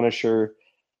molded Punisher.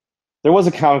 There was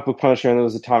a comic book Punisher and there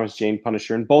was a Thomas Jane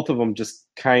Punisher, and both of them just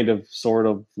kind of sort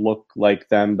of look like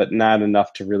them, but not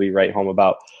enough to really write home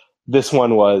about. This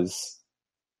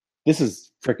is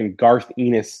freaking Garth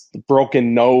Ennis,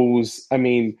 broken nose. I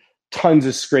mean, tons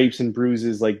of scrapes and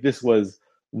bruises. Like, this was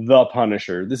the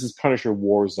Punisher. This is Punisher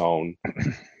Warzone,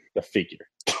 the figure.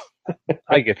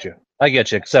 I get you,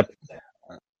 except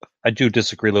I do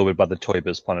disagree a little bit about the Toy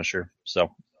Biz Punisher,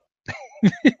 so.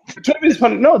 The Toy Biz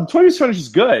Punisher is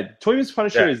good. Toy Biz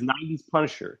Punisher is 90s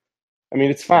Punisher. I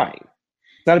mean, it's fine.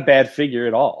 It's not a bad figure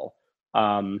at all.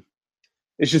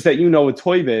 It's just that, with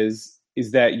Toy Biz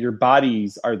is that your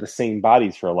bodies are the same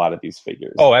bodies for a lot of these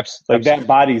figures. Oh, absolutely. Like, that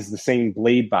body's the same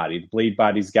Blade body. The Blade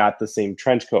body's got the same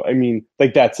trench coat. I mean,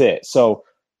 like, that's it. So,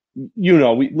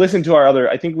 we listen to our other,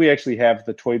 I think we actually have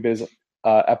the Toy Biz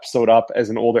episode up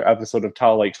as an older episode of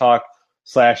Towel Light Talk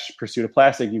 / Pursuit of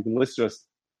Plastic. You can listen to us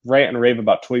rant and rave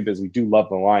about Toy Biz. We do love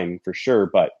the line for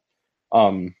sure, but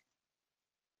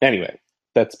anyway,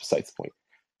 that's besides the point.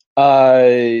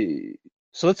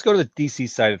 So let's go to the DC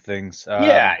side of things.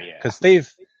 Because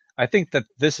I think that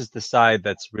this is the side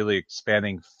that's really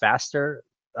expanding faster.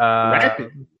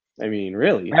 Rapid. I mean,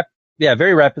 really.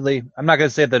 Very rapidly. I'm not going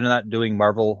to say they're not doing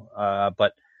Marvel,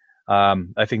 but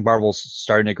I think Marvel's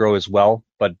starting to grow as well.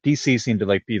 But DC seemed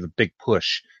to be the big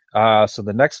push. So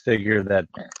the next figure that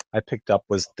we picked up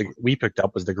was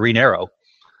the Green Arrow.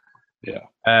 Yeah.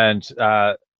 And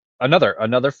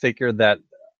another figure that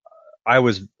I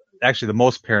was actually the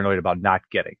most paranoid about not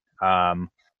getting.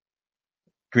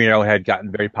 Green Arrow had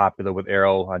gotten very popular with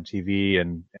Arrow on TV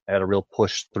and had a real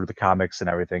push through the comics and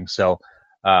everything. So,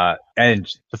 and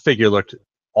the figure looked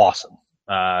awesome.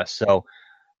 So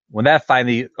when that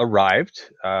finally arrived,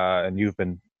 and you've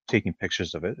been taking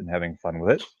pictures of it and having fun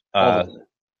with it,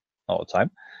 all the time.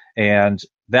 And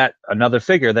that another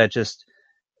figure that just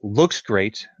looks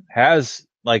great, has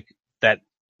the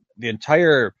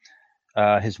entire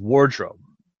his wardrobe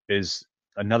is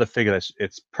another figure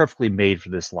it's perfectly made for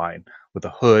this line, with the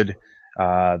hood,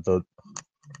 the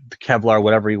Kevlar,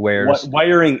 whatever he wears.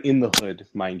 Wiring in the hood,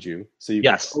 mind you. So you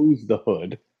can pose the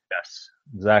hood. Yes,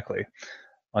 exactly.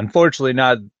 Unfortunately,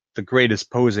 not the greatest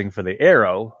posing for the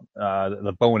arrow,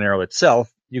 the bow and arrow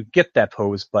itself. You get that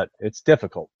pose, but it's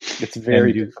difficult. It's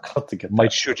very difficult to get.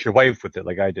 Might shoot your wife with it,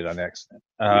 like I did on accident.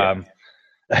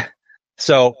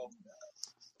 So,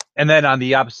 and then on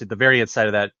the opposite, the variant side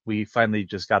of that, we finally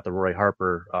just got the Roy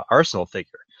Harper Arsenal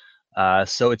figure.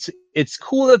 So it's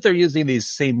cool that they're using these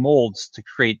same molds to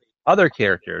create other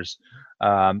characters,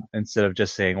 instead of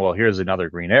just saying, well, here's another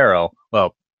Green Arrow.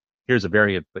 Well, here's a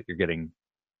variant, but you're getting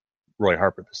Roy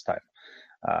Harper this time.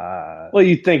 Well,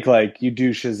 you think you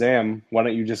do Shazam. Why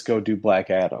don't you you just do Black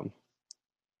Adam?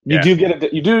 You do get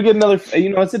another.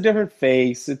 It's a different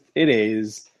face. It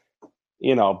is,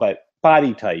 but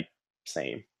body type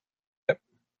same. Yep.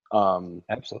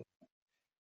 Absolutely.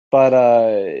 But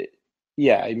I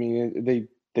mean,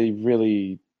 they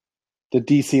really, the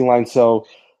DC line. So,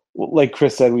 like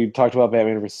Chris said, we talked about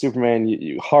Batman vs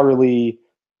Superman. Harley,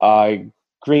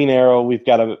 Green Arrow. We've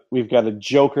got a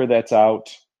Joker that's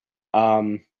out.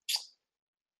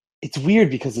 It's weird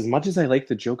because as much as I like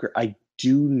the Joker, I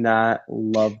do not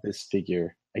love this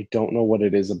figure. I don't know what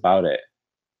it is about it.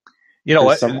 You know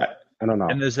what? I don't know.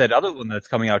 And there's that other one that's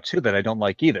coming out too that I don't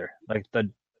like either. Like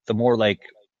the more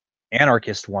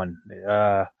anarchist one.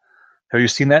 Have you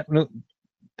seen that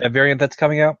variant that's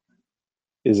coming out?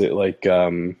 Is it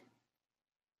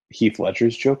Heath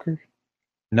Ledger's Joker?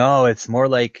 No, it's more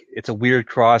it's a weird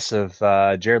cross of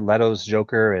Jared Leto's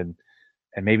Joker and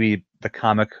maybe the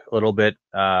comic a little bit.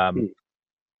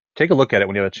 Take a look at it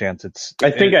when you have a chance.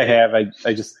 I think I have.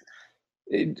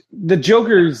 The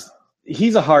Joker's,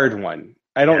 he's a hard one.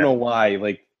 I don't know why.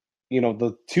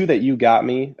 The two that you got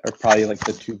me are probably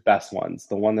the two best ones.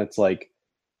 The one that's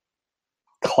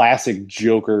classic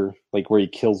Joker, where he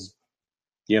kills,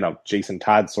 Jason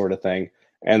Todd sort of thing.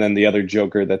 And then the other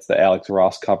Joker that's the Alex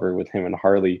Ross cover with him and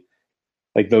Harley.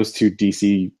 Those two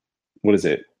DC, what is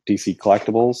it? DC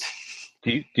Collectibles?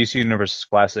 DC Universe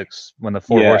Classics, when the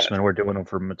Four Horsemen were doing them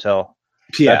for Mattel.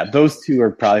 Yeah, those two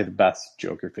are probably the best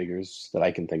Joker figures that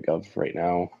I can think of right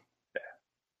now.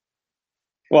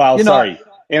 Well, sorry.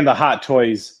 And the Hot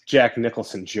Toys Jack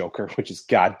Nicholson Joker, which is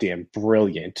goddamn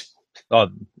brilliant. Oh,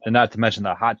 and not to mention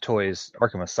the Hot Toys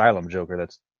Arkham Asylum Joker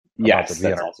that's about to be that's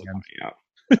in our also coming out.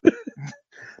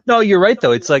 No, you're right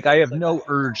though. It's like I have no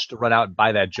urge to run out and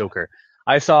buy that Joker.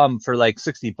 I saw him for like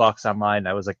 $60 online.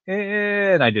 I was like,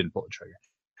 and I didn't pull the trigger.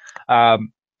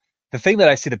 The thing that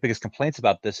I see the biggest complaints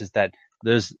about this is that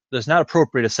there's not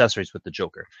appropriate accessories with the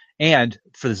Joker, and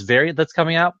for this variant that's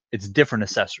coming out, it's different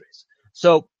accessories.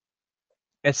 So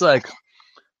it's like,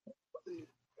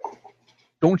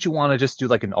 don't you want to just do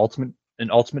like an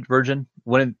ultimate version?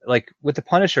 When like with the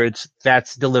Punisher, you're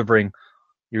delivering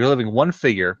one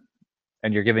figure,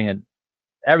 and you're giving it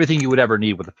everything you would ever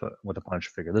need with a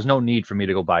Punisher figure. There's no need for me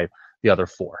to go buy the other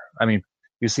four. I mean,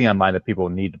 you see online that people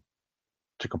need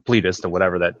to complete us to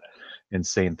whatever that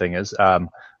insane thing is.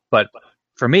 But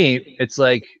for me, it's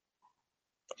like,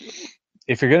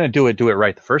 if you're gonna do it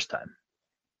right the first time.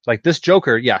 Like this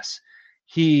Joker, yes,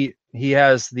 he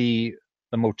has the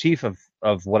motif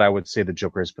of what I would say the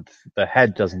Joker is, but the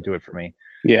head doesn't do it for me.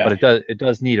 Yeah, but it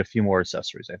does need a few more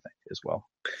accessories, I think, as well.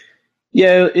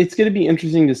 Yeah, it's going to be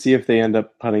interesting to see if they end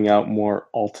up putting out more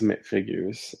Ultimate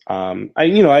figures.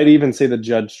 I'd even say the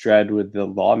Judge Dredd with the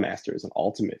Lawmaster is an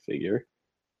Ultimate figure.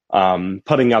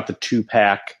 Putting out the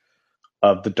 2-pack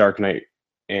of the Dark Knight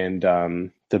and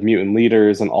the Mutant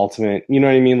Leaders and Ultimate. You know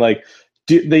what I mean? Like,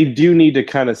 they do need to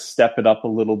kind of step it up a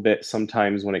little bit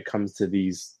sometimes when it comes to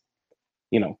these.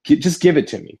 Just give it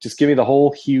to me. Just give me the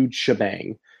whole huge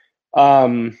shebang.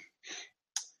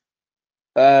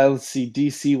 Let's see,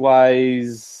 DC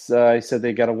wise, I said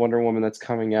they got a Wonder Woman that's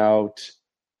coming out.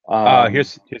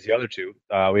 Here's the other two.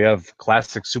 We have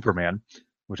Classic Superman,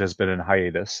 which has been in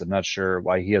hiatus. I'm not sure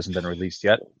why he hasn't been released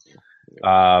yet.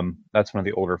 That's one of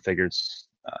the older figures.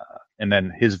 And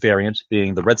then his variant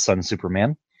being the Red Sun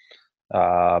Superman.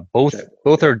 Both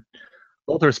are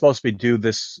supposed to be due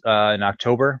this in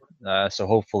October. So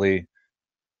hopefully,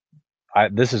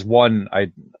 this is one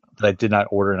that I did not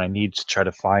order, and I need to try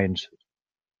to find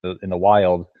in the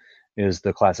wild, is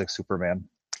the Classic Superman.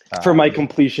 For my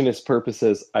completionist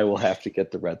purposes, I will have to get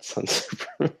the Red Sun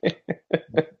Superman.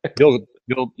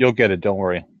 You'll get it. Don't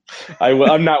worry.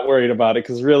 I'm not worried about it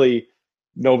because really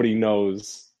nobody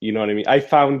knows. You know what I mean? I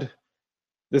found,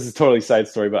 this is totally side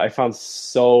story, but I found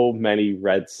so many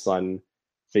Red Sun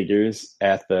figures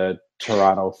at the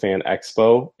Toronto Fan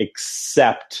Expo,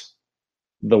 except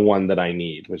the one that I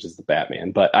need, which is the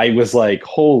Batman. But I was like,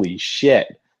 holy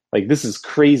shit. Like, this is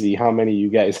crazy how many you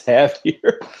guys have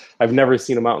here. I've never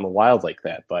seen them out in the wild like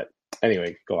that. But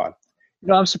anyway, go on.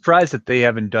 I'm surprised that they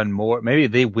haven't done more. Maybe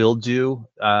they will do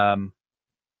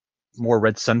more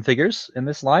Red Sun figures in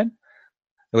this line.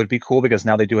 It would be cool because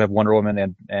now they do have Wonder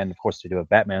Woman and of course they do have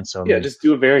Batman. So yeah, just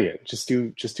do a variant. Just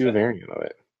do a variant of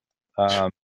it.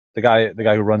 The guy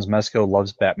who runs Mezco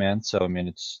loves Batman, so I mean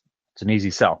it's an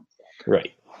easy sell.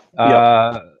 Right.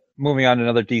 Moving on to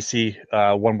another DC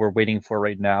one we're waiting for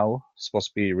right now, supposed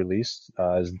to be released,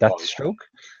 is Deathstroke.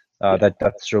 That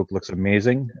Deathstroke looks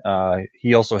amazing.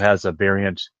 He also has a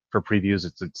variant for previews.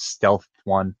 It's a stealth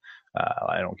one.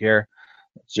 I don't care.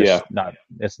 It's just not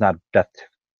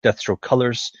Deathstroke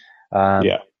colors.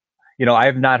 I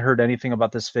have not heard anything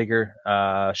about this figure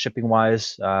shipping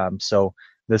wise. So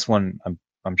this one,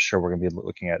 I'm sure we're going to be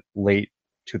looking at late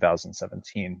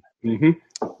 2017. Mm-hmm.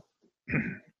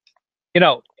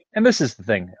 And this is the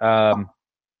thing.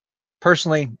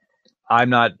 Personally, I'm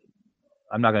not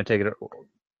going to take it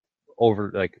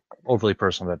overly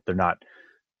personal that they're not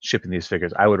shipping these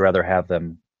figures. I would rather have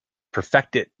them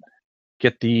perfect it,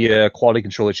 get the quality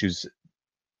control issues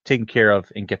taken care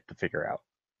of, and get the figure out.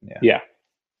 Yeah.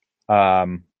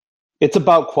 It's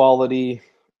about quality.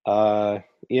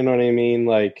 You know what I mean?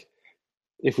 Like,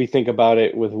 if we think about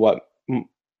it with what, and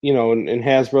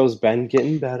Hasbro's been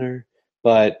getting better,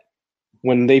 but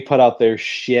when they put out their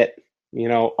shit,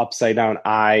 upside down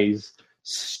eyes,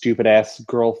 stupid ass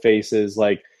girl faces,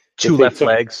 like two left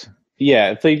legs. Yeah,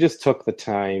 if they just took the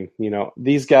time,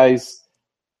 these guys,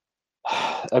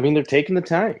 I mean, they're taking the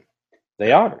time.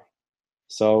 They are.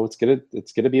 So it's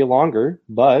gonna be longer,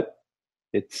 but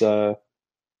it's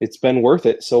been worth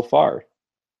it so far.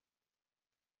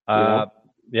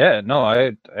 Yeah, no,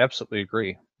 I absolutely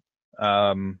agree.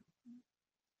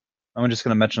 I'm just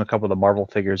going to mention a couple of the Marvel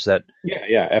figures that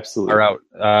absolutely are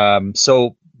out.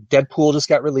 So Deadpool just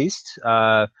got released,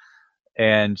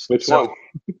 and which one?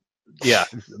 Yeah,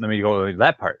 let me go to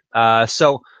that part.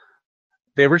 So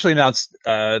they originally announced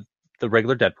the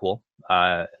regular Deadpool.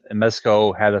 And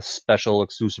Mezco had a special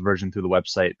exclusive version through the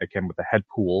website that came with a head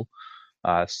pool,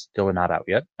 Still not out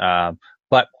yet.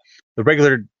 But the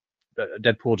regular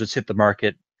Deadpool just hit the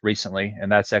market recently,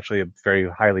 and that's actually a very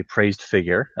highly praised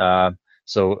figure.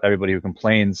 So everybody who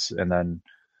complains and then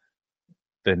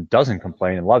doesn't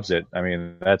complain and loves it, I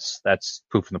mean, that's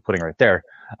proof in the pudding right there.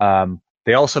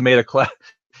 They also made a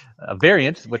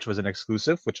variant, which was an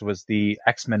exclusive, which was the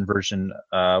X-Men version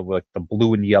with the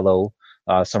blue and yellow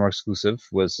summer exclusive.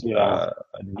 Was a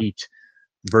neat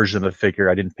version of the figure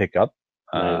I didn't pick up.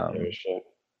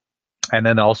 And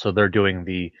then also they're doing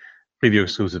the preview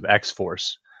exclusive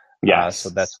X-Force. Yeah. So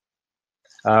that's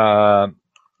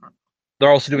they're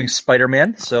also doing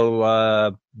Spider-Man.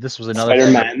 So this was another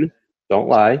Spider-Man. Don't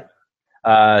lie.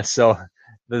 So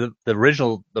the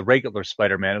regular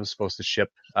Spider-Man was supposed to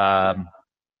ship,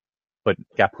 but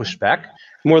got pushed back.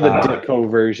 More the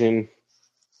Ditko version.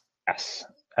 Yes.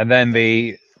 And then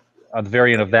the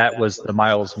variant of that was the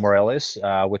Miles Morales,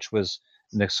 which was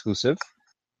an exclusive,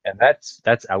 and that's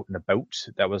out and about.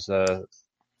 That was I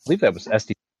believe that was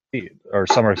SDC or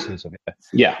summer exclusive.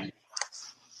 Yeah.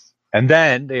 And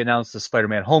then they announced the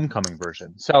Spider-Man Homecoming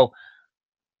version. So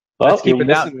let's keep you're it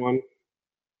missing down. one.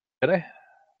 Did I?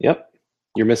 Yep.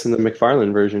 You're missing the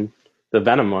McFarlane version, the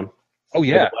Venom one. Oh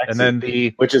yeah, and then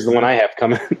which is the one I have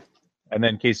coming. And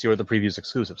then Casey or the Previews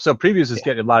exclusive. So Previews is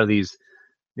getting a lot of these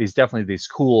definitely these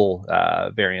cool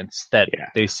variants that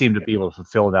they seem to be able to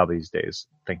fulfill now these days.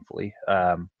 Thankfully,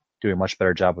 doing a much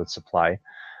better job with supply.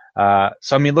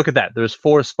 So I mean, look at that. There's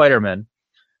 4 Spider-Men,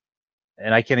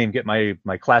 and I can't even get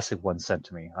my classic one sent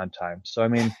to me on time. So I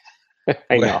mean,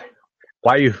 I know.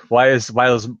 Why is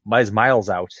Miles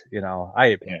out?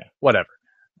 Whatever.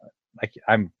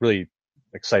 I'm really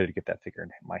excited to get that figure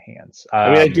in my hands. I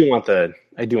mean, I do want the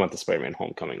Spider-Man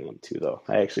Homecoming one too, though.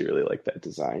 I actually really like that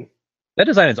design. That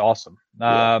design is awesome.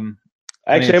 I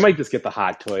might just get the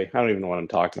hot toy. I don't even know what I'm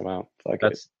talking about. I've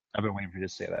been waiting for you to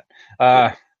say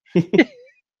that.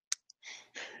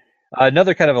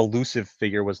 Another kind of elusive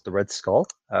figure was the Red Skull.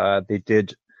 They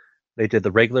did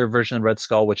the regular version of Red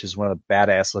Skull, which is one of the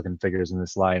badass looking figures in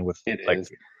this line with black trench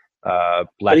coat and all that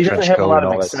stuff. He doesn't have a lot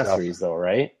of accessories though,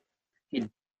 right? He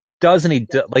does, and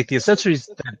like the accessories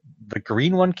that the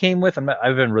green one came with. I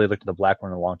haven't really looked at the black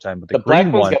one in a long time, but the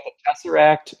green black one's got the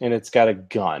Tesseract and it's got a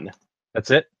gun.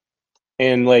 That's it.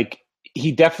 And like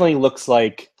he definitely looks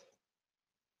like,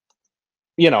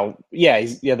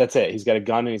 that's it. He's got a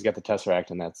gun and he's got the Tesseract,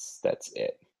 and that's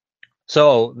it.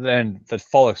 So then the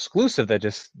fall exclusive that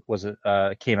just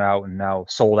came out and now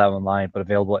sold out online, but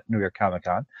available at New York Comic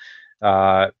Con,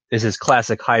 is his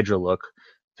classic Hydra look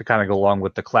to kind of go along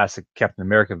with the classic Captain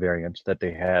America variant that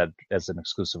they had as an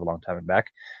exclusive a long time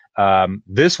back.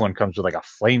 This one comes with like a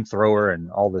flamethrower and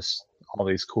all these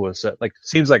cool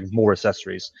seems like more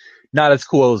accessories. Not as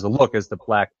cool as the look as the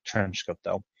black trench coat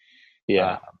though.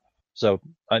 Yeah. So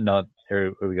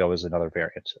here we go is another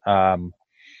variant. Kind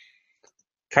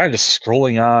of just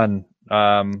scrolling on.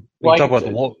 We talk about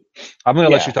I'm going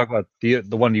to let you talk about the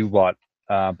one you bought,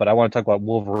 but I want to talk about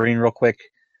Wolverine real quick.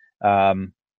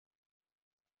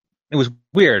 It was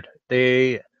weird.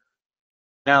 They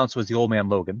announced was the Old Man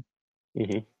Logan,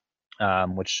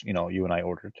 which you and I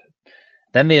ordered.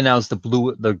 Then they announced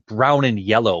the brown and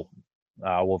yellow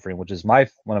Wolverine, which is one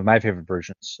of my favorite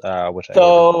versions.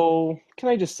 Can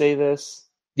I just say this?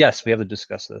 Yes, we have to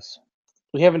discuss this.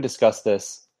 We haven't discussed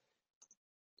this.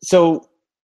 So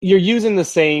you're using the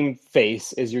same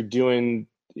face as you're doing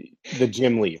the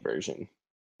Jim Lee version,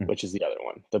 which is the other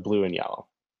one, the blue and yellow.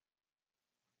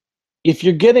 If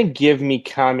you're going to give me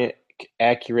comic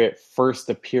accurate first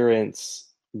appearance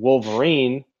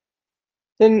Wolverine,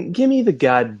 then give me the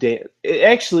goddamn...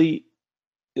 Actually,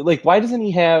 like, why doesn't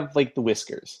he have, like, the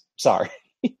whiskers? Sorry.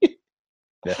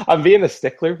 Yeah. I'm being a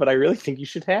stickler, but I really think you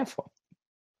should have them.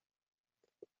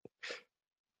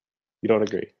 You don't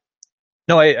agree?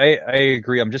 No, I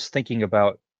agree. I'm just thinking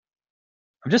about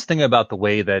the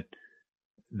way that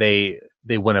they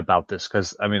went about this,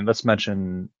 because I mean, let's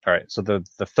mention. All right, so the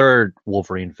third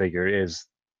Wolverine figure is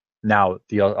now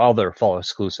the other fall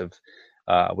exclusive,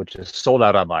 which is sold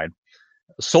out online.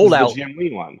 Sold out. The Jim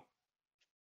Lee one.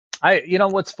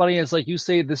 What's funny is like you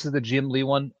say this is the Jim Lee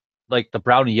one. Like the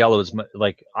brown and yellow is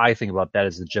like I think about that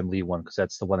as the Jim Lee one because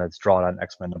that's the one that's drawn on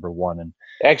X-Men #1. And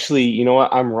actually, you know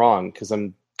what? I'm wrong because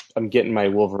I'm getting my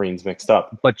Wolverines mixed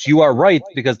up. But you are right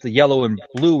because the yellow and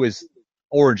blue is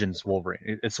Origins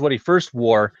Wolverine. It's what he first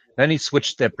wore. Then he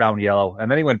switched to brown and yellow,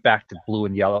 and then he went back to blue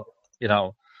and yellow.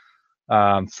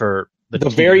 For the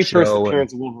very first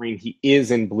appearance of Wolverine, he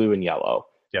is in blue and yellow,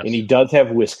 yes. And he does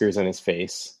have whiskers on his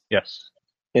face. Yes,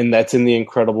 and that's in the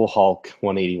Incredible Hulk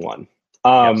 181.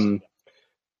 Yes.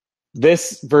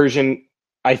 This version,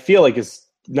 I feel like is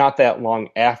not that long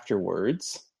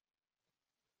afterwards,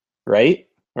 right?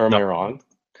 Or am I No, wrong?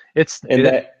 it's And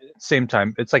that same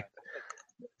time. It's like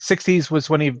 60s was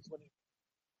when he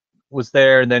was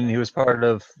there, and then he was part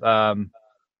of the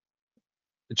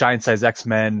Giant Size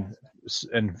X-Men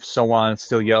and so on,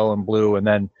 still yellow and blue, and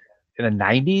then in the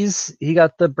 90s he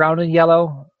got the brown and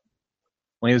yellow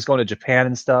when he was going to Japan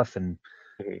and stuff, and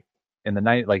in the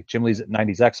night like Jim Lee's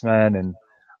 90s X-Men, and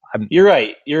you're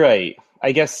right. You're right.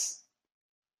 I guess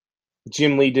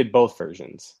Jim Lee did both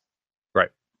versions.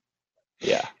 right.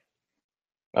 Yeah.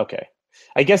 Okay.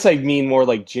 I guess I mean more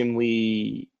like Jim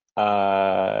Lee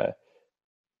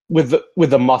with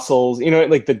the muscles,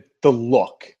 like the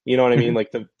look. You know what I mean?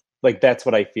 Like that's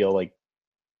what I feel like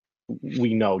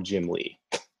we know Jim Lee.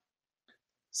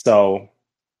 So,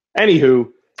 anywho,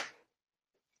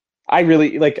 I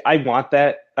really I want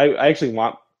that. I actually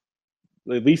want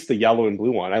at least the yellow and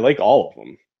blue one. I like all of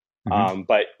them.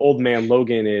 But Old Man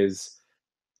Logan is,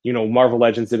 Marvel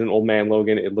Legends did an Old Man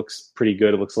Logan. It looks pretty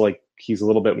good. It looks like he's a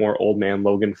little bit more Old Man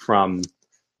Logan from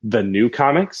the new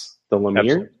comics, the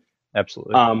Lemire.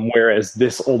 Absolutely. Whereas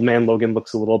this Old Man Logan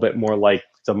looks a little bit more like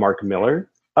the Mark Miller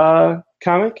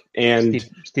comic and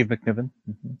Steve McNiven.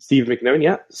 Steve McNiven,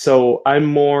 yeah. So I'm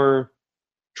more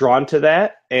drawn to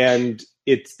that, and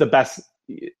it's the best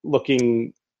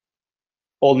looking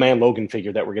Old Man Logan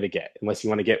figure that we're going to get, unless you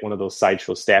want to get one of those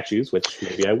sideshow statues, which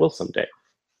maybe I will someday.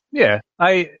 Yeah,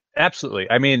 I absolutely.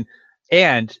 I mean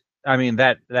that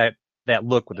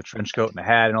look with the trench coat and the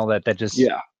hat and all that just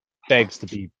begs to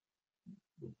be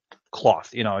cloth.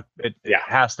 It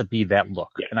has to be that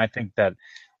look. Yeah. And I think that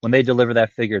when they deliver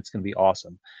that figure, it's going to be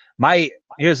awesome.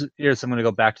 Here's I'm going to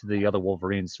go back to the other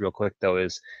Wolverines real quick though.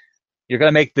 Is you're going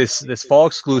to make this fall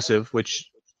exclusive, which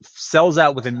sells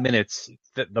out within minutes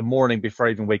the morning before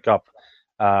I even wake up,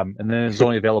 and then it's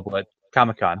only available at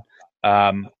Comic-Con.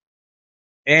 And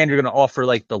you're going to offer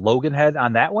like the Logan head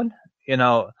on that one.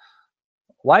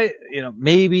 Why?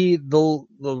 Maybe they'll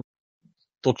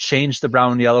change the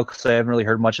brown and yellow because I haven't really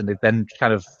heard much, and they've been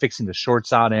kind of fixing the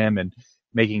shorts on him and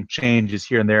making changes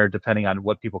here and there depending on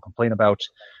what people complain about.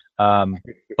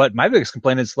 But my biggest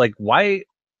complaint is like, why?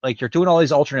 Like, you're doing all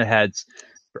these alternate heads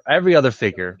for every other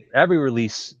figure, every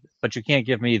release, but you can't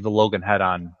give me the Logan head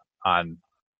on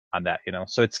that.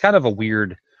 So it's kind of a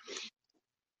weird.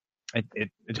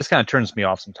 It just kind of turns me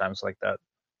off sometimes like that.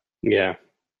 Yeah.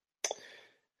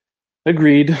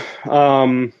 Agreed.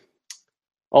 Also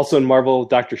in Marvel,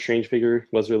 Doctor Strange figure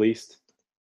was released.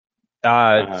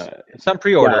 It's on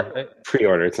pre-order. Yeah,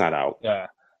 pre-order. It's not out. Yeah.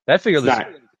 That figure is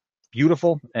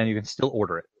beautiful, and you can still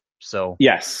order it. So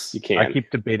yes, you can. I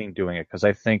keep debating doing it because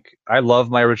I think I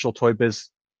love my original Toy Biz.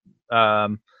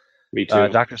 Me too.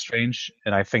 Doctor Strange,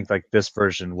 and I think like this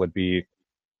version would be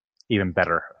even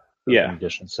better. Yeah.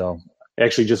 Edition. So I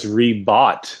actually just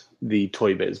rebought the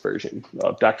Toy Biz version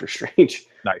of Doctor Strange.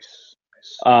 Nice.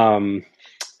 And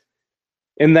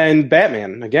then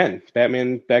Batman again.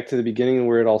 Batman back to the beginning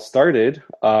where it all started.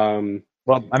 Well,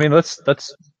 I mean, let's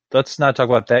not talk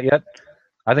about that yet.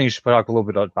 I think you should talk a little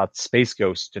bit about Space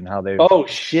Ghost and how they. Oh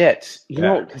shit!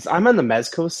 Because I'm on the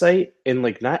Mezco site and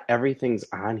like not everything's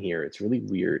on here. It's really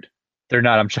weird. They're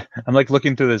not. I'm like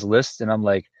looking through this list and I'm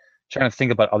like trying to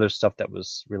think about other stuff that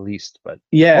was released, but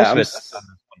yeah,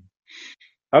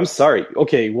 I'm sorry.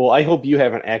 Okay, well, I hope you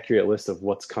have an accurate list of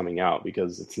what's coming out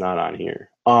because it's not on here.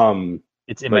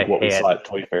 It's in like my what head. We saw at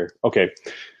Toy Fair. Okay,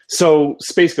 so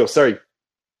Space Ghost. Sorry.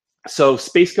 So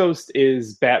Space Ghost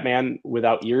is Batman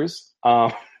without ears.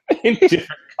 In different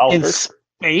colors. In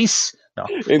space? No.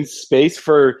 In space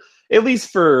at least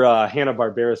for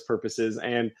Hanna-Barbera's purposes.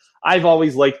 And I've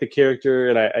always liked the character,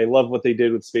 and I love what they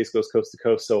did with Space Ghost Coast to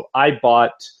Coast. So I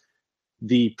bought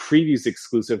the previews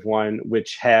exclusive one,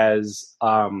 which has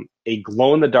a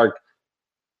glow-in-the-dark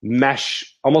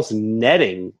mesh, almost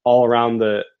netting all around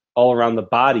the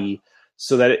body,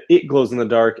 so that it glows in the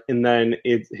dark, and then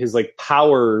his like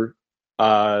power,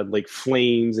 like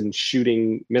flames and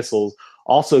shooting missiles,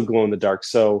 also glow in the dark.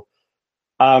 So,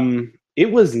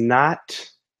 it was not.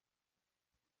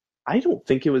 I don't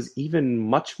think it was even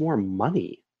much more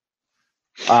money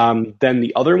than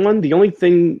the other one. The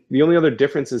only other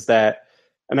difference is that,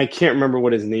 and I can't remember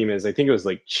what his name is. I think it was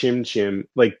like Chim Chim.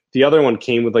 Like the other one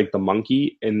came with like the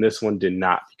monkey, and this one did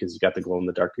not because you got the glow in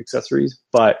the dark accessories.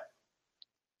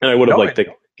 And I would have liked to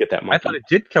get that monkey. I thought it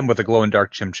did come with a glow in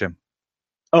dark Chim Chim.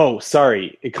 Oh,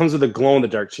 sorry. It comes with a glow in the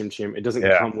dark Chim Chim. It doesn't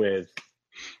come with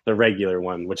the regular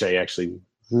one, which I actually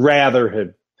rather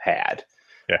have had.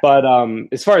 Yeah. But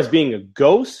as far as being a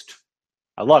ghost,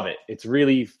 I love it. It's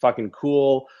really fucking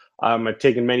cool. I've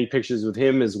taken many pictures with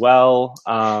him as well.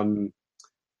 It's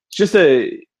just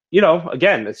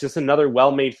again, it's just another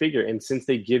well-made figure. And since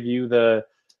they give you the,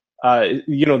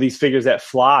 these figures that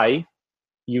fly,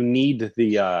 you need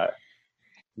the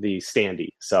standee.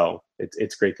 So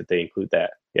it's great that they include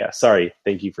that. Yeah, sorry.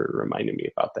 Thank you for reminding me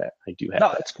about that. I do have.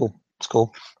 No, it's cool. It's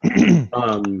cool. You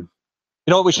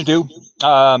know what we should do?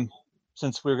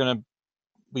 Since we're gonna,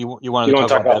 you want to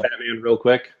talk about Batman real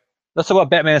quick? Let's talk about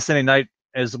Batman Ascending Knight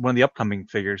as one of the upcoming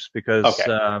figures, because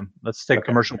let's take a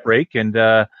commercial break, and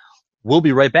we'll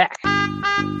be right back.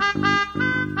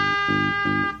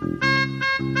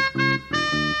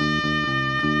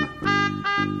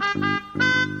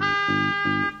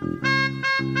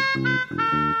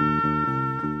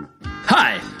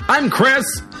 Hi, I'm Chris.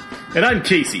 And I'm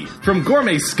Casey from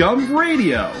Gourmet Scum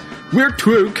Radio. We're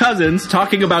two cousins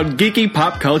talking about geeky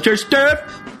pop culture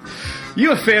stuff.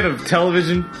 You a fan of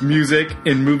television, music,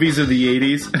 and movies of the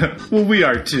 80s? Well, we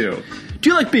are too. Do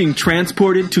you like being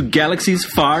transported to galaxies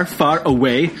far, far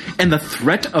away and the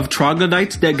threat of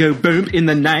troglodytes that go boom in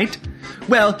the night?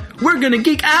 Well, we're gonna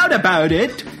geek out about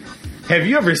it. Have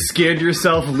you ever scared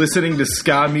yourself listening to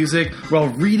ska music while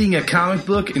reading a comic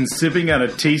book and sipping on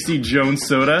a tasty Jones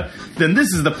soda? Then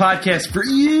this is the podcast for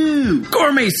you!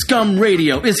 Gourmet Scum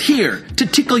Radio is here to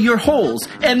tickle your holes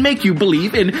and make you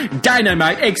believe in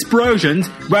dynamite explosions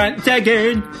once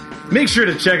again. Make sure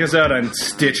to check us out on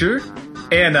Stitcher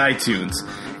and iTunes.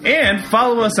 And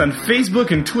follow us on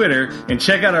Facebook and Twitter, and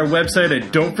check out our website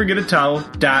at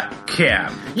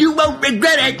don'tforgetatowel.com. You won't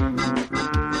regret it!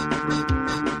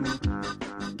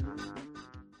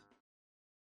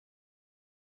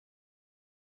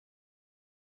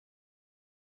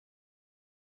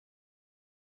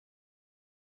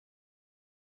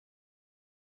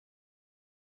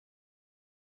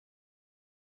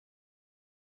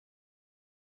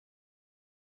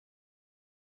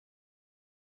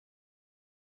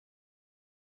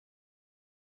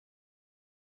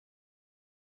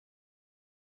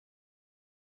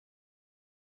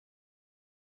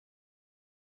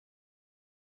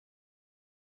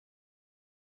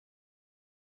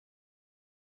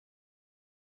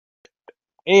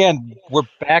 And we're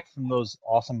back from those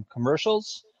awesome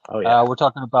commercials. Oh yeah, we're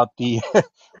talking about the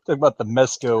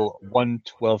Mezco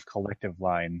 112 collective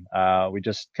line. We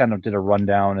just kind of did a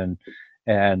rundown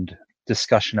and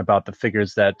discussion about the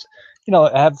figures that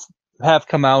have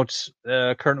come out,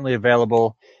 currently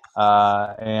available,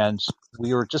 and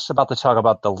we were just about to talk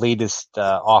about the latest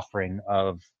offering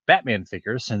of Batman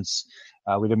figures, since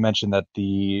we did mention that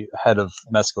the head of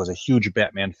Mezco is a huge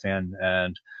Batman fan,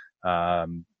 and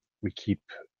we keep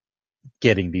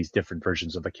getting these different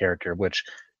versions of the character, which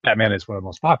Batman is one of the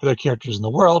most popular characters in the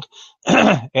world,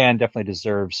 and definitely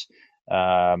deserves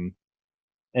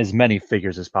as many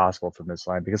figures as possible from this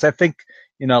line. Because I think,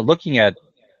 looking at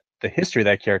the history of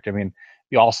that character, I mean,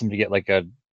 it'd be awesome to get like the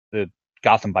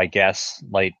Gotham by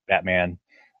Gaslight Batman,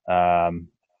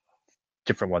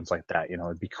 different ones like that.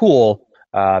 It'd be cool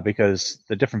because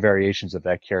the different variations of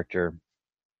that character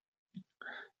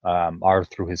are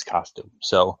through his costume.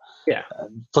 So yeah,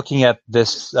 looking at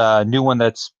this new one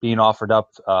that's being offered up,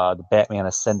 the Batman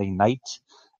Ascending Knight.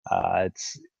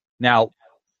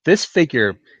 This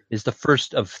figure is the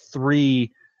first of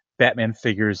 3 Batman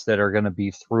figures that are going to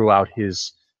be throughout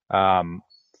his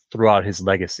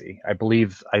legacy. I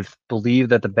believe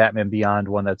that the Batman Beyond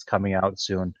one that's coming out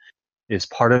soon is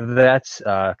part of that,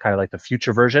 kind of like the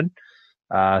future version.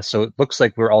 So it looks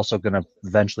like we're also going to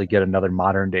eventually get another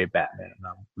modern day Batman. I'm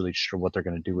not really sure what they're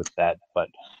going to do with that, but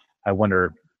I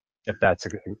wonder if that's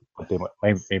what they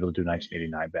maybe they'll do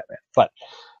 1989 Batman. But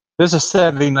there's a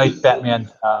 70 Night Batman.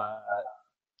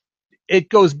 It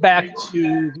goes back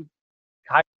to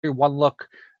Higher One Look,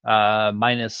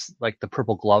 minus like the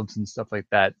purple gloves and stuff like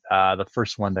that. The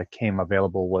first one that came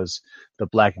available was the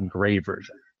black and gray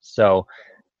version. So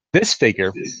this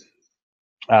figure,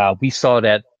 we saw it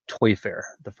at Toy Fair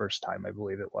the first time, I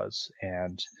believe it was,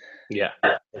 and yeah,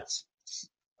 it's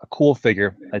a cool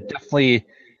figure. It definitely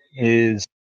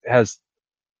has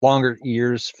longer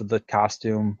ears for the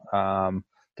costume.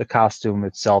 The costume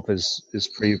itself is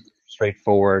pretty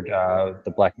straightforward.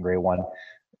 The black and gray one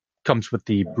comes with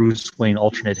the Bruce Wayne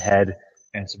alternate head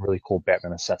and some really cool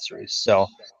Batman accessories. So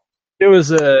it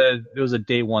was a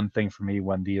day one thing for me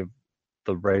when the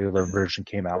regular version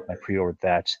came out, and I pre-ordered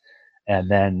that, and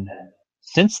then.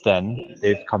 Since then,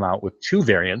 they've come out with 2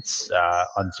 variants,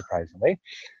 unsurprisingly.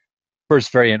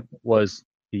 First variant was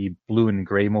the blue and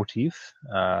gray motif.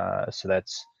 So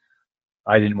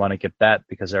I didn't want to get that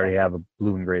because I already have a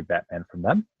blue and gray Batman from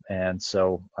them. And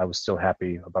so I was still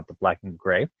happy about the black and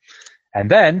gray. And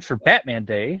then for Batman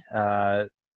Day,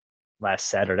 last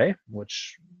Saturday,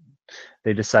 which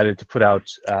they decided to put out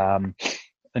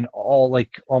an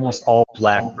almost all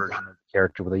black version of the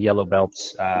character with a yellow belt.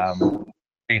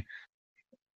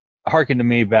 Harken to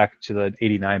me back to the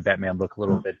 '89 Batman look a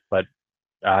little bit, but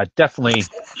definitely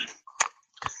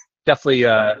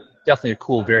a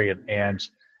cool variant. And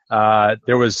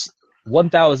there was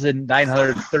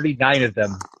 1,939 of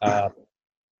them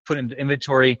put into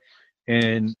inventory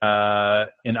in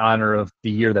honor of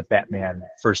the year that Batman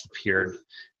first appeared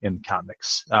in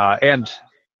comics. And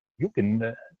you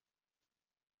can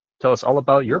tell us all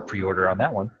about your pre-order on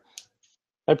that one.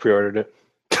 I pre-ordered it.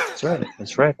 That's right.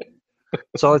 That's right.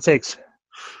 That's all it takes.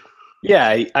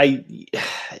 Yeah,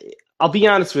 I'll be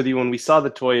honest with you. When we saw the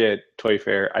toy at Toy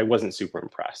Fair, I wasn't super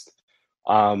impressed.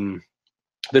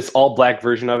 This all-black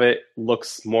version of it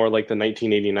looks more like the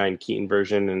 1989 Keaton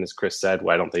version, and as Chris said,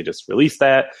 why don't they just release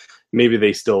that? Maybe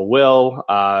they still will.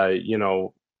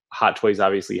 Hot Toys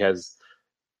obviously has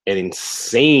an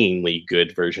insanely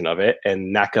good version of it,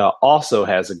 and NECA also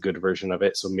has a good version of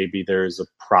it, so maybe there's a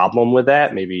problem with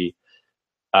that. Maybe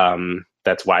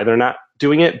that's why they're not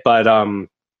doing it, but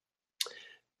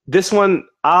this one,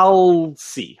 I'll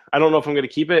see. I don't know if I'm going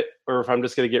to keep it or if I'm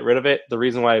just going to get rid of it. The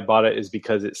reason why I bought it is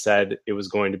because it said it was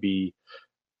going to be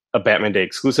a Batman Day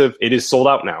exclusive. It is sold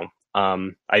out now.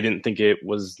 I didn't think it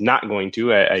was not going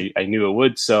to. I knew it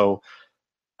would. So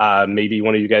maybe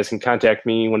one of you guys can contact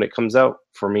me when it comes out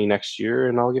for me next year,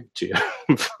 and I'll give it to you.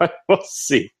 But we'll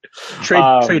see.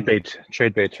 Trade bait.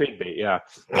 Yeah,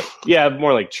 yeah,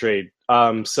 more like trade.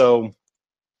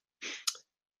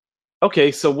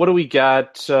 Okay, so what do we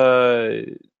got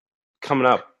coming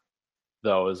up,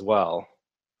 though, as well?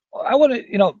 I want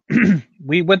to,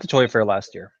 we went to Toy Fair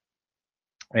last year,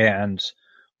 and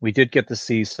we did get to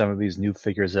see some of these new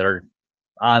figures that are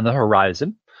on the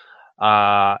horizon.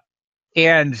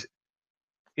 And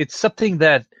it's something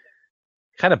that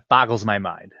kind of boggles my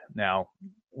mind. Now,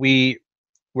 we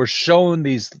were shown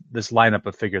this lineup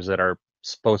of figures that are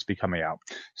supposed to be coming out,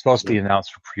 supposed to be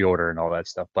announced for pre-order and all that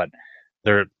stuff, but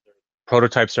they're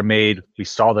prototypes are made. We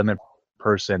saw them in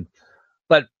person,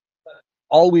 but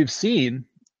all we've seen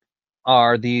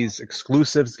are these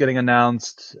exclusives getting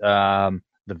announced, the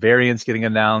variants getting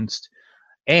announced,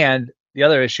 and the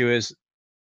other issue is,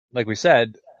 like we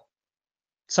said,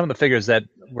 some of the figures that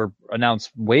were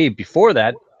announced way before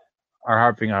that are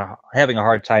having a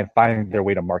hard time finding their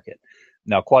way to market.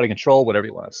 Now, quality control, whatever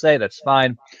you want to say, that's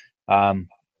fine,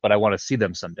 but I want to see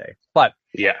them someday. But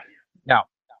yeah, now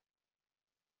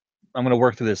I'm going to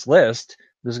work through this list.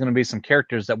 There's going to be some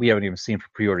characters that we haven't even seen for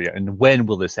pre-order yet. And when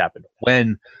will this happen?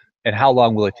 When and how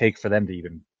long will it take for them to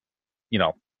even,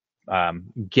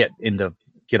 get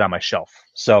on my shelf?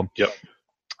 So, yep.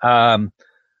 Let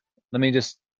me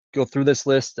just go through this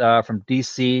list from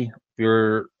DC.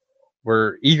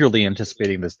 We're eagerly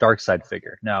anticipating this Darkseid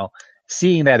figure. Now,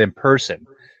 seeing that in person,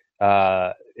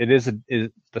 the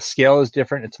scale is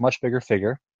different. It's a much bigger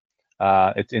figure.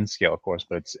 It's in scale, of course,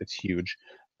 but it's huge.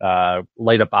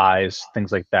 Light up eyes,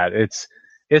 things like that.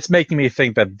 It's making me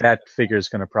think that figure is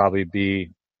going to probably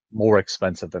be more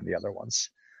expensive than the other ones.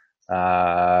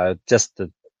 Just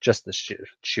the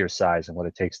sheer size and what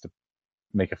it takes to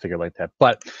make a figure like that.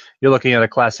 But you're looking at a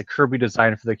classic Kirby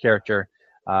design for the character.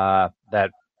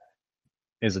 That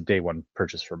is a day one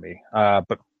purchase for me.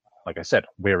 But like I said,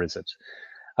 where is it?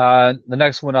 The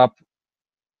next one up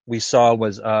we saw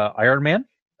was Iron Man.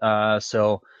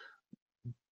 So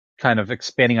kind of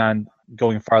expanding on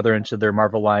going farther into their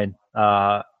Marvel line.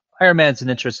 Iron Man's an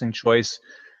interesting choice.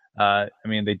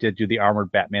 They did do the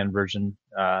armored Batman version.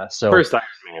 So first Iron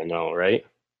Man, no, right?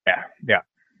 Yeah.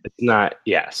 It's not.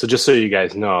 Yeah. So just so you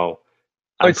guys know,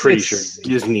 I'm pretty sure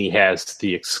Disney has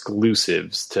the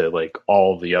exclusives to like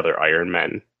all the other Iron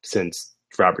Men since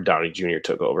Robert Downey Jr.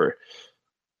 took over.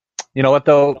 You know what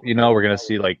though? We're gonna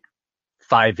see like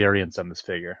 5 variants on this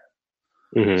figure.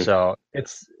 Mm-hmm. So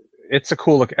it's a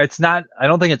cool look. It's not. I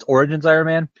don't think it's Origins Iron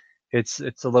Man. It's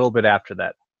a little bit after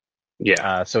that.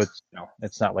 Yeah. So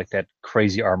it's not like that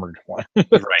crazy armored one.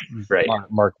 Right.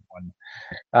 Mark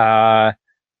one.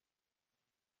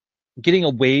 Getting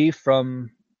away from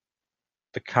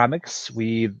the comics,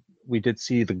 we did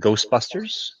see the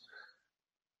Ghostbusters,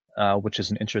 which is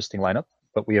an interesting lineup,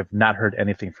 but we have not heard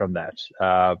anything from that.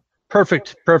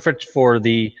 Perfect for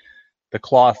the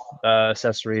cloth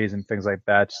accessories and things like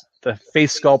that. The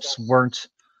face sculpts weren't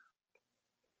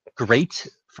great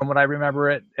from what I remember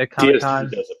at Comic-Con.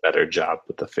 DSP does a better job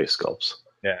with the face sculpts.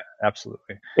 Yeah,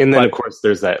 absolutely. And then, of course,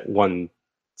 there's that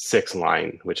 1/6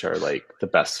 line, which are like the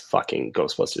best fucking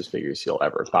Ghostbusters figures you'll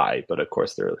ever buy. But of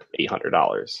course, they're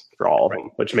 $800 for all of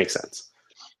them, which makes sense.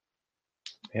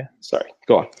 Yeah. Sorry.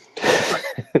 Go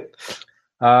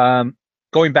on.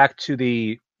 Going back to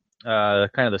the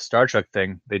kind of the Star Trek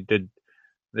thing,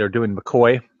 they're doing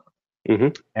McCoy, Mm-hmm.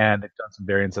 and they've done some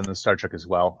variants on the Star Trek as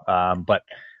well. But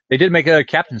they did make a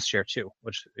captain's chair too,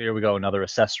 which here we go, another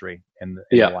accessory in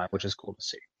the line, which is cool to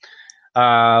see.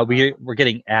 We're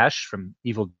getting Ash from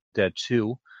Evil Dead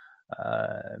 2.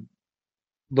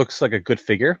 Looks like a good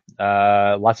figure.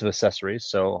 Lots of accessories,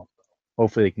 so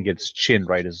hopefully they can get his chin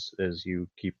right as you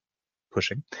keep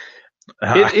pushing.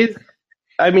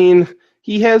 I mean,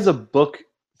 he has a book,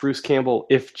 Bruce Campbell,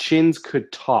 If Chins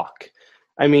Could Talk.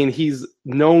 I mean, he's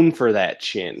known for that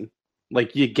chin.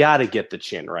 Like, you gotta get the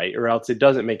chin right, or else it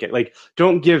doesn't make it. Like,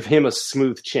 don't give him a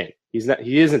smooth chin. He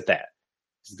isn't that.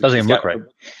 Doesn't even look right.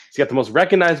 He's got the most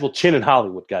recognizable chin in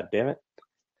Hollywood, god damn it.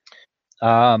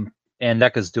 And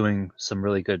NECA's doing some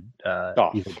really good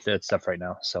Evil Dead stuff right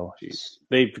now. So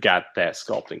they've got that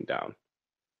sculpting down.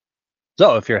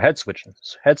 So if you're a head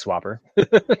swapper,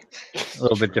 a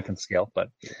little bit different scale. But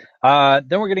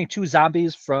then we're getting 2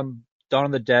 zombies from Dawn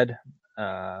of the Dead,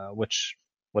 which,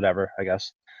 whatever, I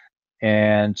guess.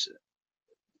 And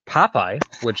Popeye,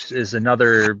 which is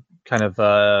another kind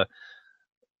of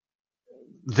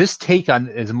this take on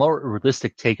is a more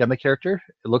realistic take on the character.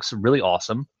 It looks really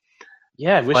awesome.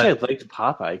 Yeah, I wish I liked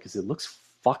Popeye because it looks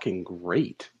fucking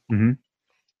great. Mm-hmm.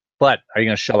 But are you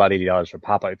going to shell out $80 for a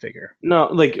Popeye figure? No,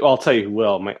 like, I'll tell you who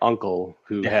will. My uncle,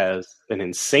 who has an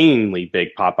insanely big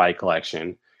Popeye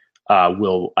collection,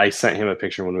 I sent him a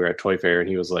picture when we were at Toy Fair, and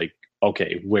he was like,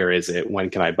 okay, where is it? When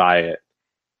can I buy it?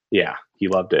 Yeah, he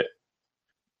loved it.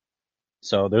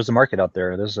 So there's a market out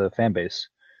there. There's a fan base.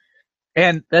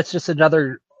 And that's just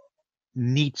another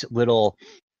neat little,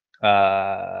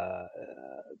 I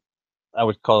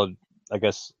would call it, I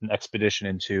guess, an expedition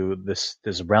into this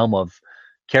realm of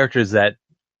characters that,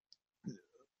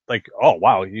 like, oh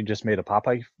wow, you just made a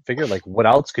Popeye figure. Like, what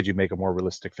else could you make a more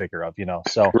realistic figure of?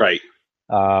 So right.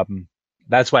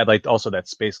 That's why I liked also that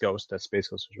Space Ghost. That Space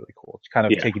Ghost was really cool. It's kind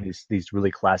of taking these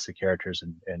really classic characters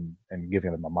and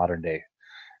giving them a modern day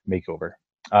makeover.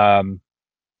 And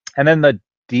then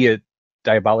the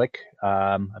Diabolic.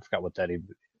 I forgot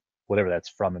whatever that's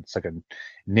from. It's like a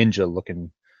ninja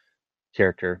looking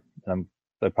character. I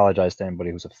apologize to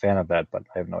anybody who's a fan of that, but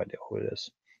I have no idea who it is.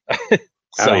 I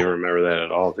don't even remember that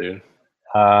at all, dude.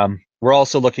 We're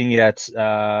also looking at,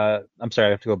 I'm sorry,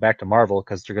 I have to go back to Marvel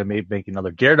because they're going to make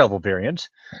another Daredevil variant,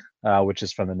 which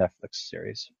is from the Netflix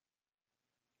series.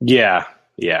 Yeah.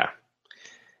 I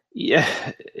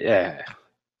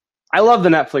love the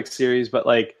Netflix series, but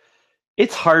like,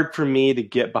 it's hard for me to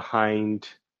get behind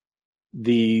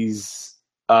these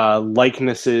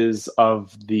likenesses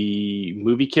of the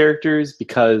movie characters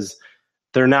because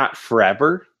they're not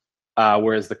forever,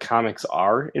 whereas the comics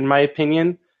are, in my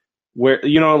opinion. Where,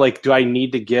 like, do I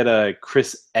need to get a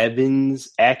Chris Evans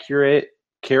accurate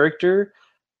character?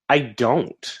 I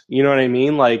don't. You know what I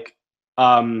mean? Like,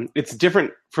 it's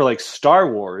different for like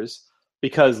Star Wars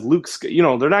because Luke's, they're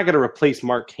not going to replace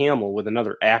Mark Hamill with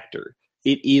another actor.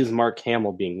 It is Mark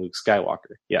Hamill being Luke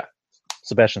Skywalker. Yeah.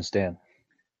 Sebastian Stan.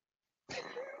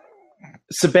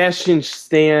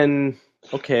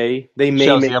 Okay. They may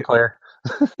Chelsea make player.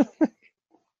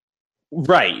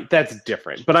 Right. That's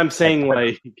different. But I'm saying,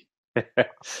 like,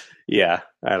 yeah,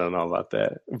 I don't know about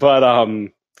that. But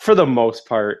for the most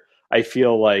part, I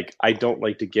feel like I don't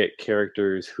like to get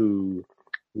characters who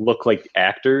look like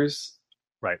actors.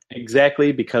 Right.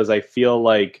 Exactly, because I feel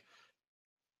like,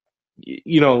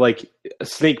 like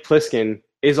Snake Plissken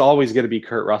is always going to be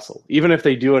Kurt Russell. Even if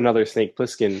they do another Snake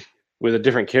Plissken with a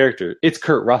different character, it's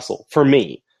Kurt Russell for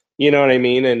me. You know what I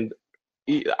mean? And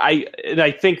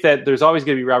I think that there's always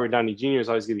going to be Robert Downey Jr. There's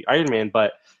always going to be Iron Man,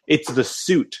 but it's the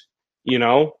suit,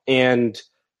 and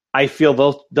I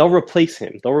feel they'll replace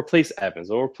him. They'll replace Evans.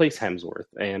 They'll replace Hemsworth,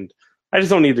 and I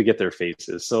just don't need to get their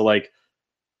faces. So like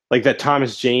that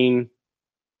Thomas Jane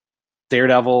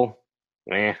Daredevil,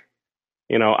 I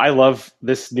love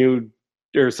this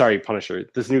Punisher.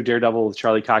 This new Daredevil with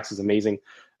Charlie Cox is amazing.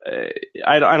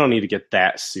 I don't need to get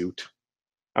that suit.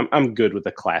 I'm good with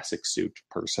the classic suit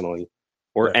personally,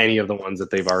 or any of the ones that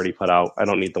they've already put out. I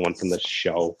don't need the one from the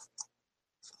show.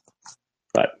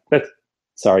 But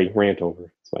rant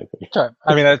over. It's my opinion. Sure.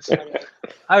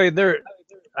 They're.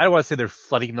 I don't want to say they're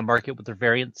flooding the market with their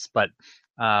variants, but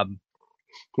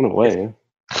in a way,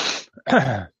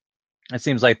 it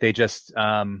seems like they just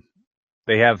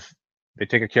they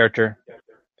take a character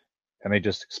and they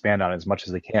just expand on it as much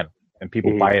as they can, and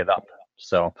people buy it up.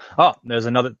 So, there's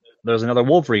another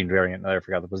Wolverine variant that I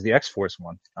forgot. That was the X-Force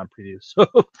one on previews. So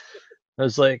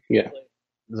there's there's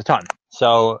a ton.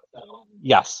 So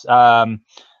yes,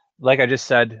 like I just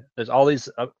said, there's all these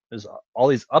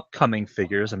upcoming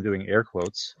figures. I'm doing air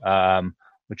quotes.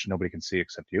 which nobody can see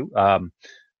except you.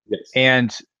 Yes.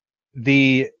 And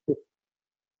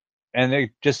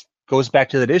it just goes back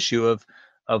to that issue of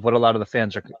what a lot of the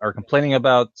fans are complaining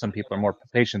about. Some people are more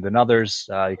patient than others.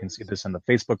 You can see this in the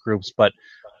Facebook groups, but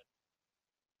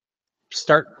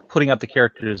start putting up the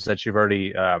characters that you've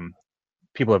already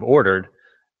people have ordered,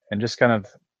 and just kind of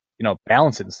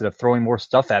balance it instead of throwing more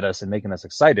stuff at us and making us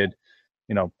excited.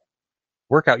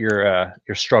 Work out your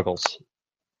struggles.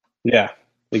 Yeah,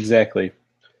 exactly.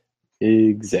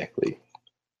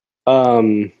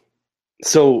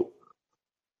 So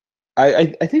I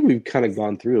think we've kind of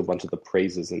gone through a bunch of the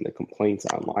praises and the complaints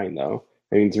online, though.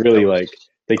 I mean, it's really like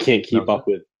they can't keep up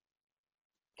with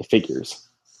the figures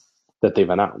that they've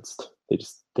announced.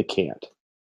 They can't.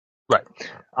 Right.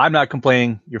 I'm not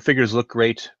complaining. Your figures look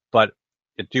great, but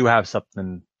you do have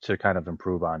something to kind of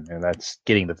improve on, and that's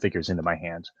getting the figures into my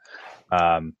hand.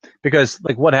 Because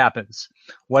like, what happens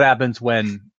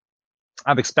when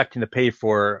I'm expecting to pay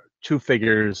for 2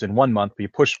 figures in 1 month, but you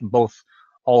push them both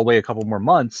all the way a couple more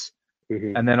months,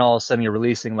 and then all of a sudden you're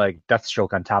releasing like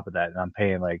Deathstroke on top of that, and I'm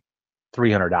paying like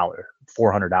 $300,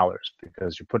 $400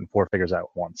 because you're putting 4 figures out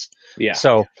at once. Yeah.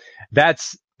 So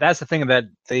that's the thing that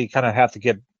they kind of have to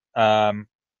get on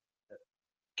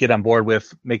board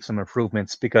with, make some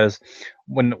improvements, because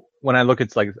when I look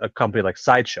at like a company like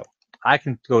Sideshow, I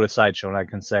can go to Sideshow and I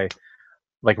can say,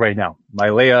 like right now, my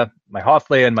Hoth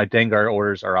Leia and my Dengar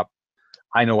orders are up.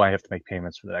 I know I have to make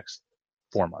payments for the next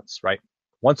 4 months, right?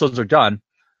 Once those are done,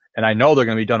 and I know they're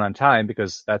going to be done on time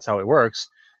because that's how it works,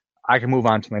 I can move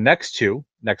on to my next 2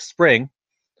 next spring,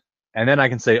 and then I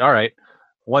can say, all right,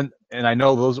 and I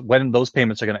know when those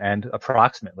payments are going to end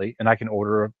approximately, and I can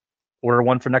order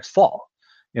one for next fall.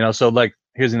 So like,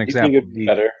 here's an example. You think it'd be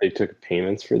better if they took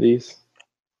payments for these?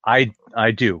 I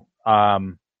do.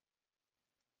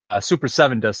 Super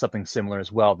 7 does something similar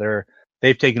as well.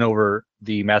 They've taken over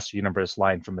the Master Universe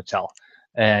line from Mattel,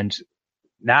 and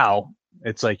now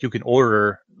it's like you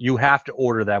have to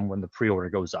order them when the pre-order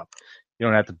goes up. You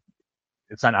don't have to.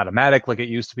 It's not automatic like it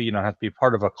used to be. You don't have to be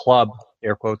part of a club,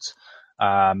 air quotes.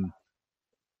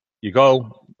 You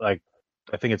go, like,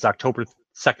 I think it's October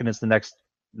 2nd is the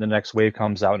next wave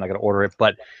comes out, and I got to order it,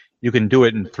 but you can do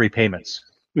it in 3 payments.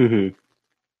 Okay.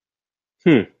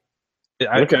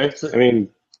 I mean,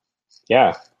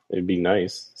 yeah, it'd be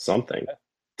nice. Something.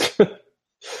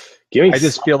 I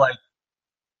just feel like,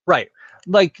 right,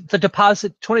 like the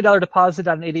deposit, $20 deposit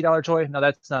on an $80 toy. No,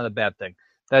 that's not a bad thing.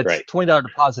 That's right. $20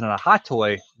 deposit on a hot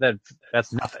toy.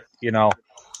 That's nothing.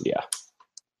 Yeah.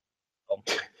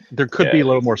 There could be a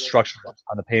little more structure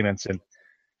on the payments, and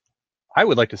I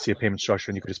would like to see a payment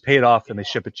structure, and you could just pay it off, and they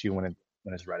ship it to you when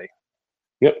it's ready.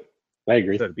 Yep, I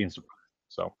agree. Instead of being surprised.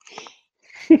 So.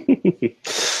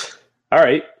 All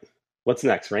right, what's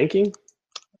next? Ranking?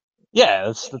 Yeah,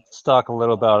 let's talk a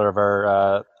little about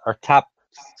our top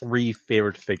 3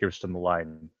 favorite figures from the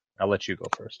line. I'll let you go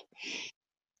first.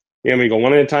 You want me to go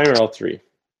one at a time or all 3?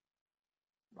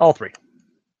 All 3.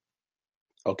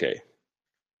 Okay.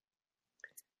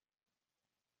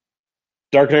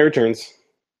 Dark Knight Returns,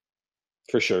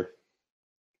 for sure.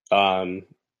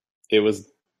 It was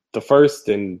the first,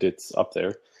 and it's up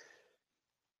there.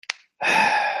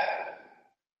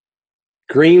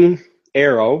 Green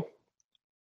Arrow.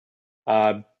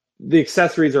 The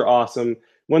accessories are awesome.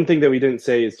 One thing that we didn't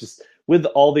say is just with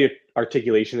all the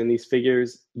articulation in these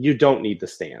figures, you don't need the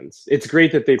stands. It's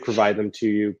great that they provide them to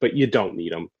you, but you don't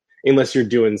need them unless you're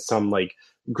doing some, like,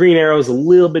 Green Arrow's a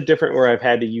little bit different, where I've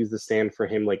had to use the stand for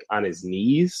him like on his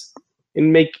knees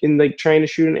in like trying to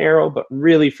shoot an arrow, but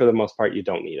really for the most part you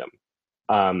don't need them.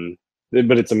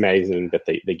 But it's amazing that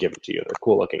they give it to you. They're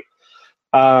cool looking.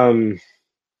 And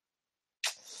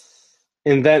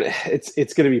then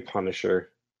it's gonna be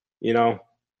Punisher,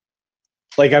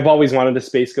 Like, I've always wanted a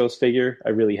Space Ghost figure. I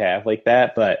really have, like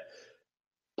that, but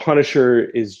Punisher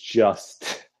is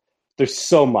just, there's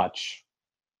so much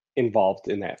involved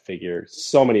in that figure,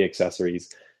 so many accessories.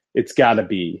 It's got to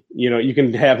be, you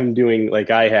can have him doing,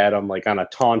 like I had him, like on a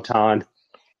tauntaun,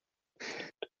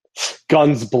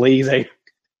 guns blazing.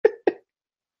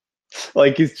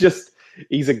 Like,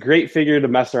 he's a great figure to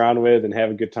mess around with and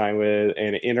have a good time with,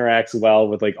 and it interacts well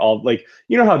with like all, like,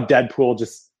 how Deadpool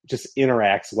just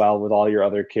interacts well with all your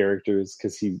other characters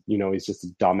because he's just a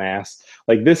dumbass.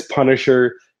 Like, this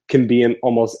Punisher can be in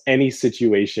almost any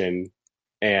situation,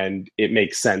 and it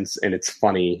makes sense, and it's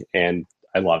funny, and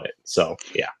I love it. So,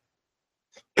 yeah.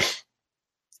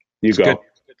 It's go. Good.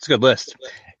 It's a good list.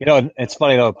 It's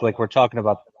funny, though, like, we're talking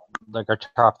about, like, our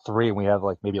top 3, and we have,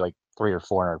 like, maybe, like, 3 or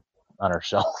 4 on our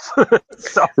shelf.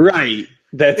 So, right.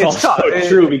 That's also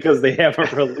true because they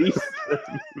haven't released them.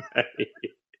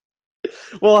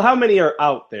 Well, how many are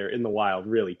out there in the wild?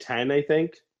 Really, 10, I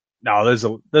think. No, there's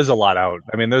a lot out.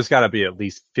 I mean, there's got to be at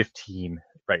least 15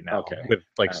 right now Okay. with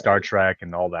like All Star Trek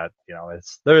and all that.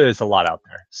 There is a lot out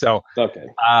there. So, Okay.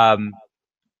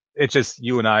 it's just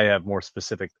you and I have more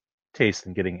specific taste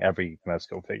in getting every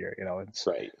Mezco figure. It's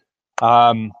Right.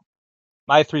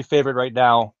 my 3 favorite right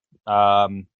now.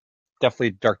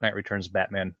 Definitely Dark Knight Returns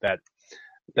Batman.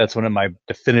 That's one of my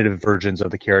definitive versions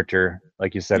of the character.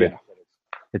 Like you said, Yeah.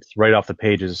 it's right off the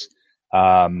pages.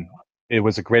 It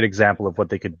was a great example of what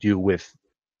they could do with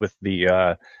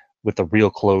the real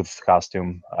clothes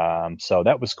costume. So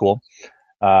that was cool.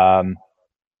 My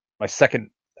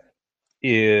second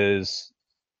is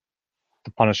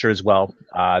the Punisher as well.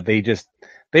 They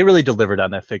really delivered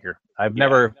on that figure. I've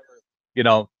never,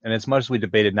 and as much as we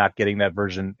debated not getting that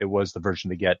version, it was the version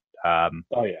to get.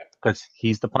 Oh yeah, because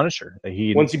he's the Punisher.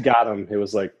 Once you got him, it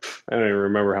was like I don't even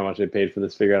remember how much I paid for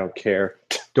this figure. I don't care.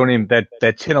 Don't even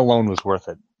that tin alone was worth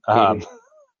it.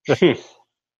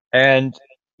 And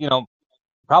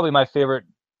probably my favorite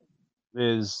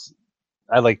is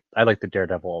I like the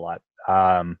Daredevil a lot.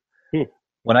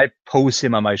 When I pose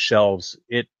him on my shelves,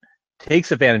 it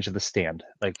takes advantage of the stand.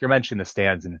 Like you're mentioning the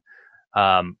stands, and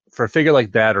for a figure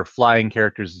like that or flying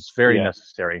characters, it's very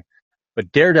necessary.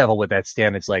 But Daredevil with that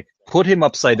stand, it's like put him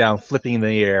upside down, flipping in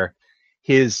the air.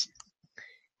 His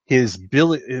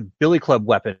Billy Club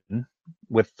weapon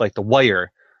with like the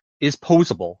wire is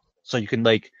posable, so you can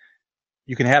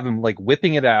have him like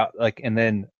whipping it out and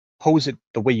then pose it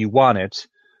the way you want it.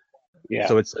 Yeah.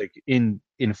 So it's like in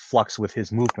flux with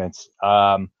his movements.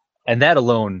 And that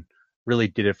alone really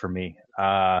did it for me.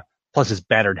 Plus his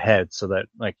battered head, so that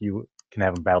like you can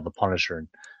have him battle the Punisher and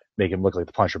make him look like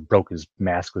the Punisher broke his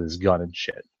mask with his gun and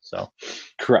shit. So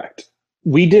correct.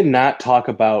 We did not talk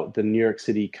about the New York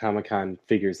City Comic-Con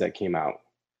figures that came out.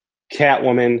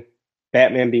 Catwoman,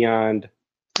 Batman Beyond,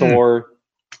 Thor,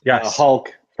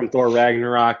 Hulk from Thor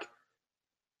Ragnarok.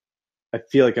 I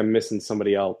feel like I'm missing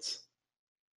somebody else.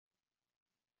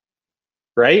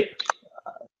 Right?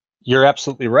 You're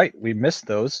absolutely right. We missed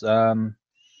those. No,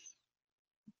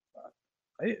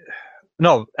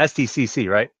 SDCC,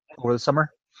 right? Over the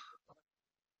summer?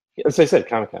 As I said,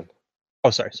 Comic-Con. Oh,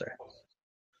 sorry.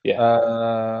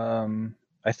 Yeah.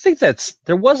 I think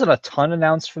there wasn't a ton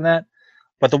announced from that,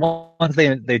 but the ones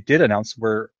they did announce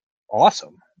were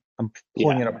awesome. I'm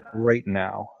pulling it up right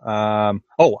now.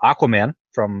 Aquaman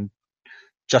from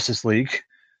Justice League.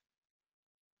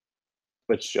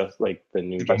 Which just like the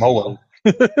new Momoa.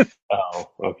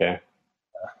 Oh, okay.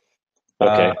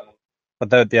 Okay. But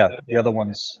the other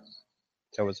ones,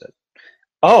 that was it.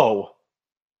 Oh,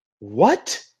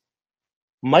 what?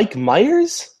 Mike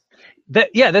Myers?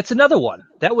 That's another one.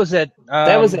 That was at.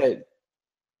 That was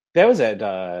at.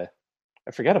 I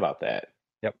forgot about that.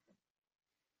 Yep.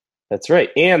 That's right.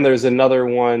 And there's another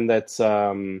one that's.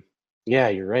 Yeah,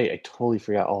 you're right. I totally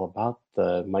forgot all about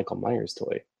the Michael Myers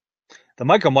toy. The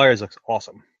Michael Myers looks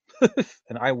awesome,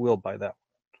 and I will buy that.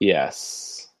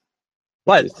 Yes.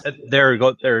 But there you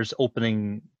go. There's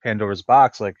opening Pandora's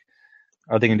box. Like,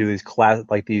 are they gonna do these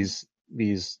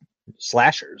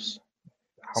slashers?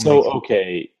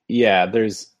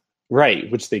 There's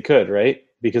right, which they could, right?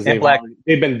 Because they've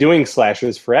been doing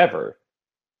slashers forever.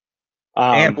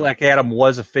 And Black Adam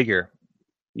was a figure.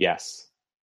 Yes.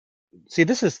 See,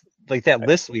 this is like that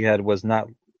list we had was not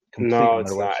complete. No,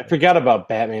 it's not. I forgot about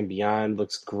Batman Beyond.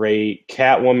 Looks great.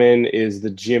 Catwoman is the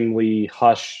Jim Lee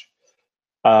Hush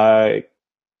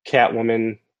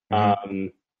Catwoman,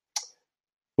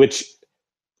 which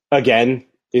again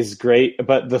is great.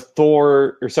 But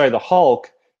the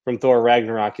Hulk from Thor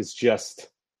Ragnarok is just.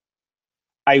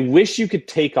 I wish you could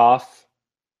take off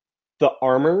the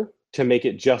armor to make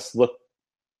it just look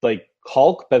like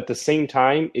Hulk, but at the same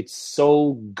time, it's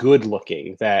so good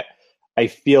looking that I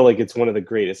feel like it's one of the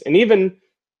greatest. And even,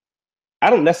 I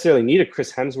don't necessarily need a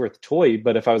Chris Hemsworth toy,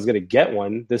 but if I was going to get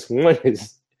one, this one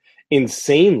is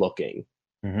insane looking.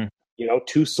 Mm-hmm.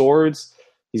 2 swords.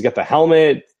 He's got the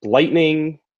helmet,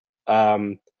 lightning.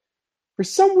 For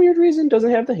some weird reason,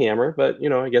 doesn't have the hammer, but,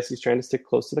 I guess he's trying to stick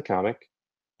close to the comic.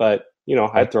 But,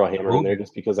 I'd throw a hammer in there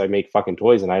just because I make fucking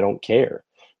toys and I don't care.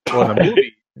 Well, in the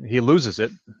movie, he loses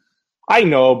it. I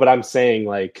know, but I'm saying,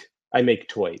 like, I make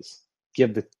toys.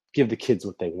 Give the kids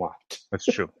what they want. That's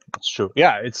true. That's true.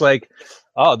 Yeah, it's like,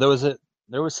 there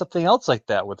was something else like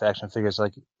that with action figures,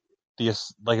 like it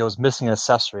was missing an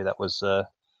accessory that was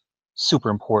super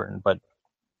important, but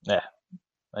I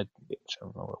don't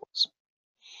remember what it was.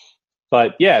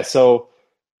 But yeah, so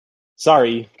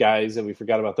sorry guys that we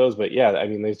forgot about those, but yeah, I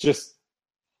mean, there's just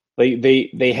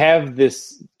they have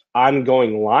this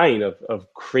ongoing line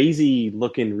of crazy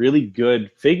looking, really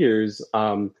good figures.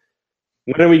 When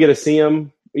are we going to see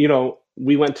them? You know,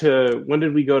 when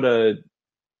did we go to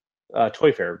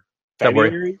Toy Fair?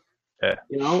 February? Yeah.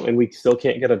 You know, and we still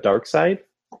can't get a Darkseid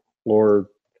or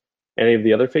any of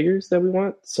the other figures that we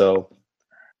want. So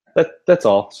that's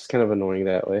all. It's just kind of annoying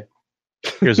that way.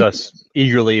 Here's us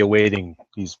eagerly awaiting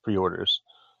these pre-orders.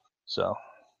 So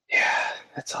yeah,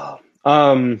 that's all.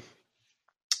 Anywho,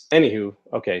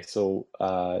 okay, so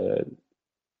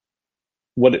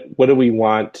what do we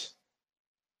want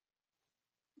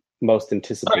most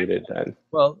anticipated then?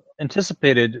 Well,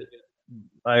 anticipated.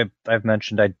 I've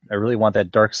mentioned I really want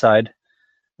that Darkseid.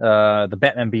 The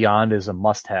Batman Beyond is a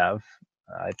must-have.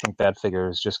 I think that figure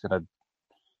is just gonna.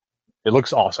 It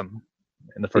looks awesome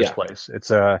in the first place.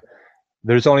 It's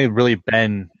there's only really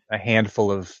been a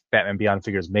handful of Batman Beyond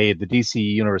figures made. The DC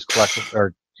Universe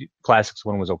Classics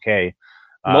one was okay.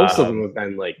 Most of them have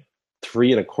been like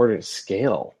 3 1/4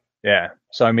 scale. Yeah.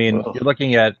 So I mean, you're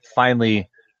looking at finally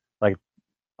like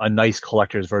a nice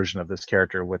collector's version of this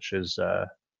character, which is an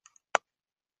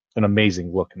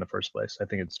amazing look in the first place. I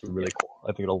think it's really cool. I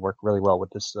think it'll work really well with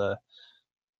this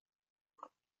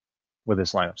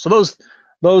lineup. So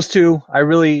those two, I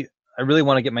really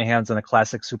want to get my hands on a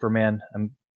classic Superman.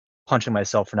 I'm punching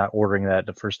myself for not ordering that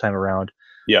the first time around.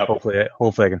 Yeah.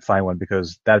 Hopefully I can find one,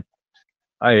 because that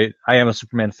I am a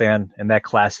Superman fan, and that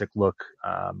classic look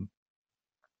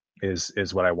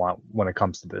is what I want when it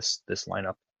comes to this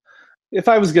lineup. If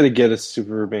I was going to get a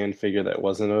Superman figure that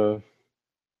wasn't a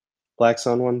Black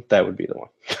Sun one, that would be the one.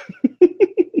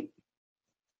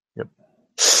 Yep.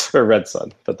 Or Red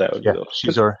Sun, but that would be the one.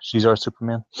 She's our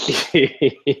Superman.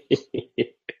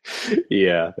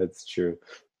 Yeah, that's true.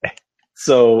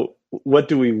 So, what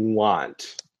do we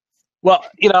want? Well,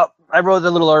 I wrote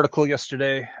a little article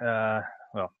yesterday.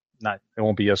 It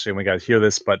won't be yesterday when you guys hear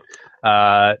this, but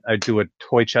I do a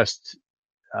toy chest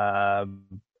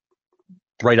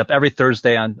write up every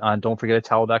Thursday on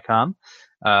don'tforgetatowel.com,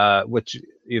 which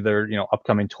either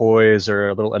upcoming toys or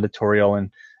a little editorial.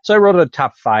 And so I wrote a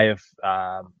top 5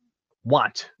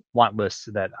 want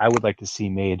list that I would like to see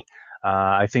made.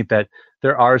 I think that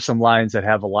there are some lines that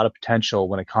have a lot of potential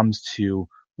when it comes to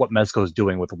what Mezco is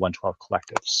doing with the 112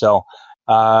 Collective. So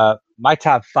my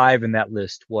top 5 in that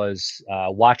list was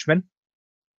Watchmen.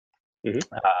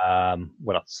 Mm-hmm.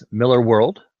 What else? Miller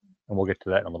World, and we'll get to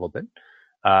that in a little bit.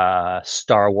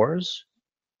 Star Wars,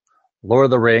 Lord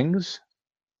of the Rings,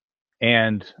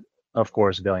 and of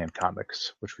course Valiant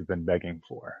Comics, which we've been begging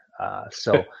for.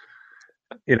 So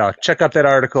check out that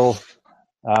article.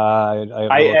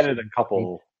 I added a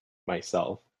couple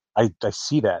myself. I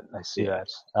see that.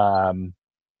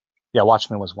 Yeah,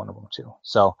 Watchmen was one of them too.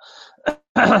 So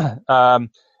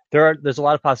there's a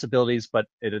lot of possibilities, but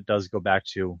it does go back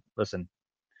to, listen,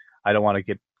 I don't want to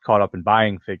get caught up in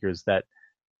buying figures that,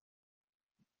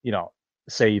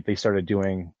 say they started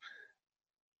doing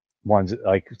ones,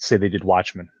 like say they did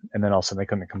Watchmen and then all of a sudden they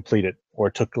couldn't complete it, or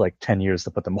it took like 10 years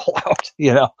to put them all out,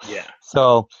 Yeah.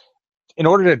 So in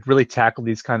order to really tackle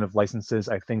these kind of licenses,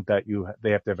 I think that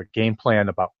they have to have a game plan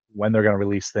about when they're going to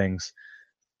release things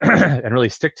and really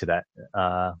stick to that.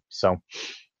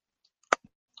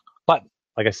 But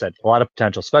like I said, a lot of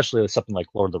potential, especially with something like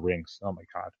Lord of the Rings. Oh my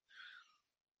God.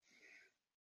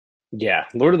 Yeah,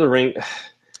 Lord of the Rings.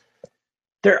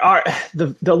 There are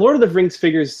the Lord of the Rings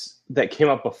figures that came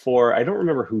up before. I don't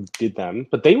remember who did them,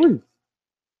 but they were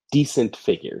decent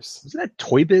figures. Was that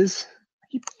Toy Biz? I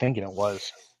keep thinking it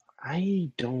was. I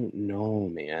don't know,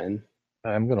 man.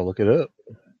 I'm gonna look it up.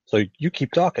 So you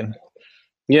keep talking.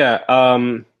 Yeah.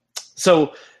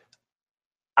 So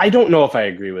I don't know if I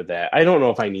agree with that. I don't know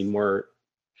if I need more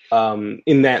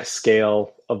in that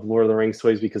scale of Lord of the Rings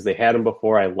toys, because they had them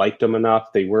before. I liked them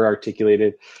enough. They were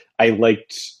articulated. I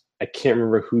can't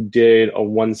remember who did a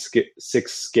 1/6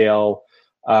 scale.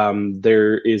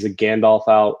 There is a Gandalf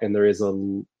out, and there's a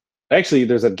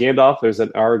Gandalf, there's an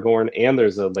Aragorn, and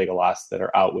there's a Legolas that are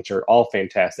out, which are all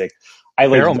fantastic. I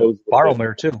like those.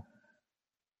 Boromir too,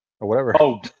 or whatever.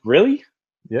 Oh, really?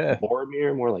 Yeah.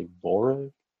 Boromir, more like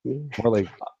Boromir. More like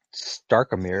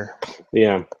Starkamir.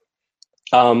 Yeah.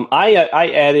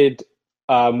 I added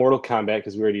Mortal Kombat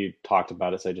because we already talked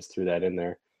about it, so I just threw that in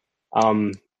there.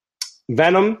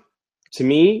 Venom, to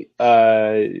me,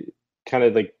 kind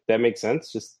of like that makes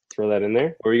sense. Just throw that in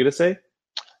there. What were you gonna say?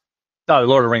 No,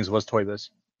 Lord of the Rings was Toy Biz.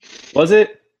 Was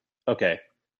it? Okay.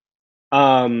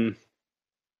 But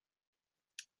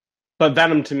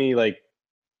Venom to me, like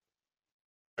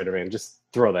Spider-Man, just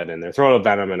throw that in there. Throw a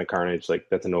Venom and a Carnage, like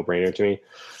that's a no-brainer to me.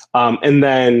 And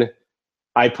then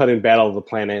I put in Battle of the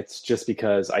Planets just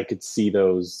because I could see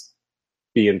those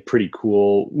being pretty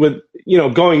cool with, you know,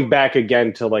 going back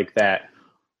again to like that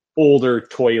older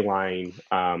toy line,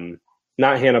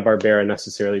 not Hanna-Barbera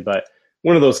necessarily, but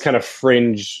one of those kind of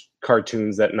fringe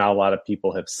cartoons that not a lot of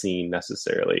people have seen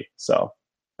necessarily. So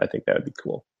I think that would be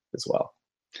cool as well.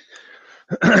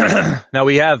 Now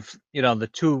we have, you know, the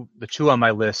two on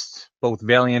my list, both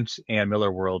Valiant and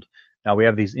Miller World. Now we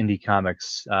have these indie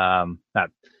comics. I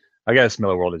guess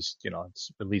Miller World is, you know,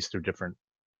 it's at least they're different.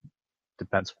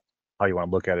 Depends how you want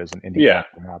to look at it as an indie comic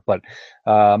or not. But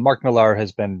Mark Millar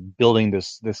has been building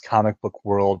this comic book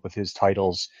world with his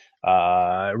titles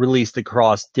released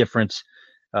across different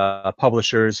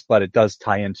publishers, but it does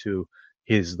tie into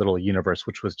his little universe,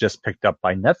 which was just picked up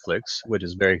by Netflix, which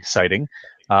is very exciting.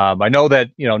 I know that,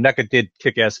 you know, NECA did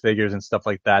Kick-Ass figures and stuff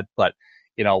like that, but,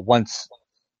 you know, once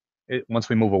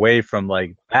we move away from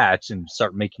like that and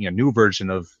start making a new version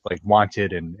of like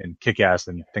Wanted and Kick-Ass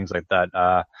and things like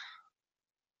that,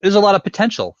 there's a lot of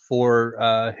potential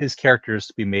for his characters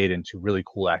to be made into really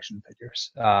cool action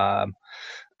figures. And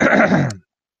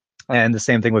the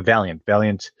same thing with Valiant.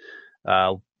 Valiant's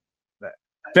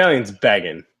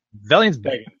begging. Valiant's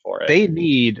begging for it. They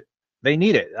need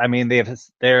it. I mean,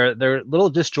 they're a little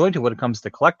disjointed when it comes to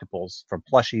collectibles, from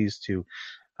plushies to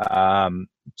the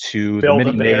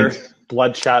mini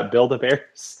Bloodshot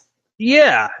Build-A-Bears.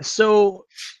 Yeah. So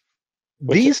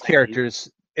these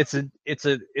characters, it's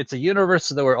a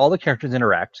universe where all the characters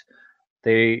interact.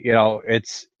 They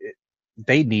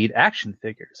need action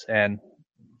figures, and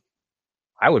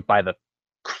I would buy the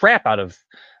crap out of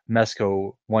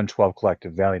Mezco 112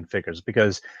 Collective Valiant figures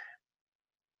because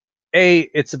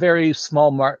it's a very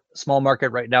small market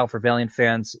right now for Valiant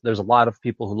fans. There's a lot of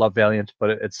people who love Valiant,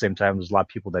 but at the same time, there's a lot of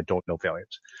people that don't know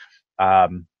Valiant.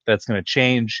 That's going to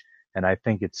change, and I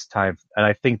think it's time. And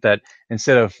I think that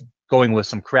instead of going with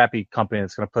some crappy company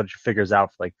that's going to put your figures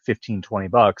out for like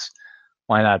 $15-$20,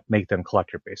 why not make them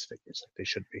collector-based figures like they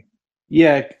should be?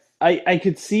 Yeah, I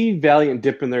could see Valiant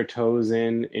dipping their toes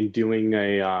in and doing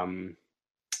a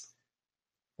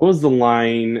what was the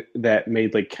line that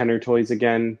made like Kenner toys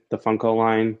again? The Funko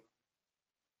line.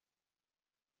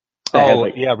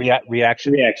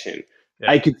 Reaction. Yeah.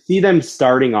 I could see them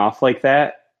starting off like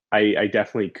that. I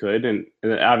definitely could, and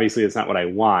obviously it's not what I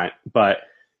want, but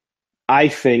I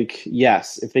think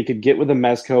yes, if they could get with a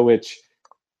Mezco, which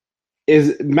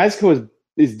is Mezco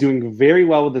is doing very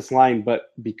well with this line,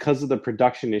 but because of the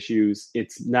production issues,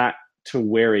 it's not to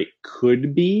where it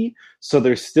could be. So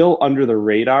they're still under the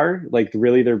radar. Like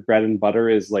really their bread and butter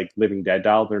is like Living Dead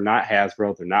doll. They're not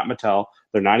Hasbro. They're not Mattel.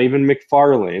 They're not even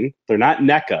McFarlane. They're not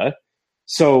NECA.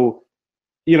 So,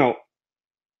 you know,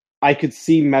 I could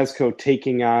see Mezco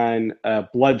taking on a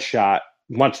Bloodshot,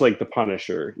 much like the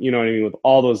Punisher, you know what I mean? With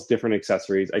all those different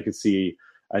accessories. I could see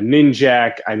a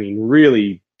Ninjak, I mean,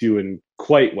 really doing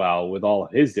quite well with all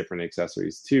of his different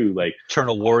accessories too. Like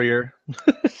Eternal Warrior.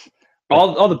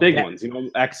 all the big ones, you know,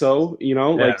 EXO, you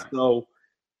know, like, so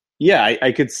yeah,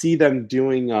 I could see them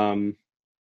doing,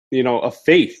 you know, a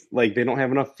Faith, like they don't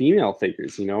have enough female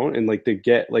figures, you know, and like to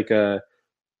get like a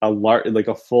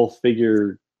full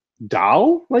figure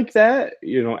doll like that,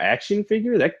 you know, action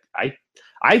figure that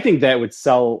I think that would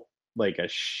sell like a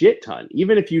shit ton.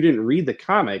 Even if you didn't read the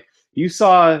comic, you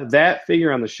saw that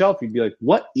figure on the shelf, you'd be like,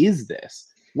 what is this?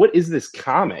 What is this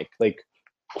comic? Like,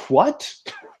 what?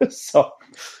 So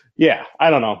yeah, I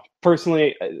don't know.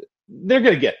 Personally, they're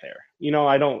going to get there. You know,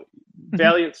 I don't,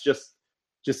 Valiant's just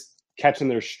catching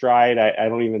their stride. I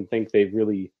don't even think they've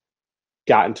really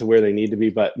gotten to where they need to be.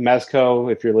 But Mezco,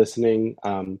 if you're listening,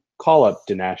 call up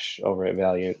Dinesh over at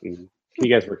Valiant and you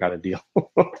guys work out a deal.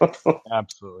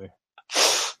 Absolutely.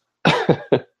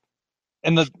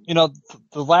 And the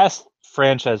last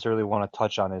franchise I really want to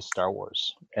touch on is Star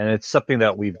Wars. And it's something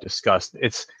that we've discussed.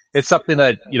 It's something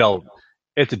that, you know,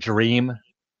 it's a dream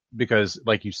because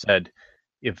like you said,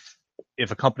 if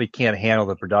a company can't handle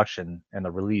the production and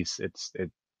the release,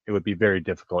 it would be very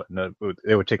difficult, and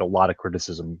it would take a lot of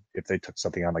criticism if they took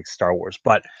something on like Star Wars.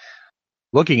 But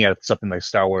looking at something like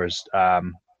Star Wars,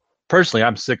 personally,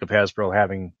 I'm sick of Hasbro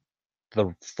having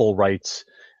the full rights,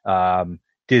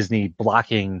 Disney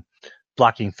blocking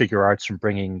figure arts from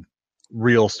bringing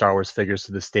real Star Wars figures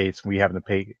to the States, and we having to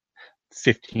pay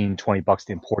 $15-$20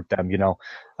 to import them, you know.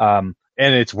 And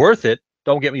it's worth it.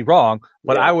 Don't get me wrong,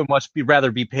 but I would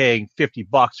rather be paying $50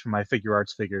 for my figure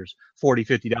arts figures,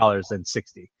 $40-$50 than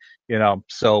 $60, you know.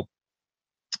 So,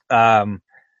 I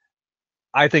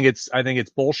think it's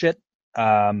bullshit,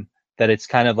 that it's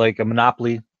kind of like a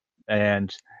monopoly,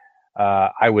 and,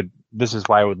 this is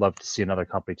why I would love to see another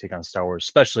company take on Star Wars,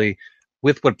 especially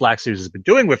with what Black Series has been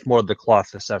doing with more of the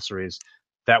cloth accessories.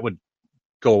 That would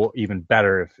go even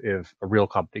better if a real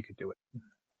company could do it.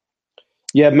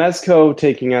 Yeah, Mezco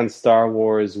taking on Star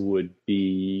Wars would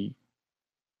be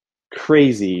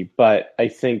crazy, but I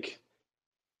think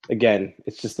again,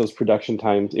 it's just those production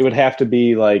times. It would have to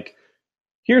be like,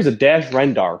 here's a Dash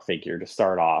Rendar figure to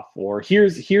start off, or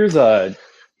here's a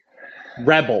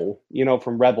Rebel,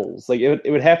 from Rebels. Like it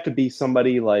would have to be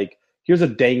somebody like, here's a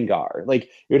Dengar. Like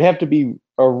it would have to be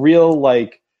a real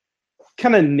like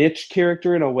kind of niche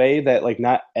character in a way that like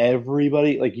not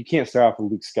everybody, like you can't start off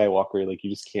with Luke Skywalker, like you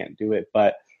just can't do it.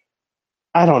 But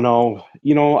I don't know.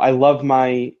 I love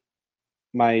my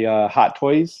Hot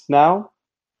Toys now.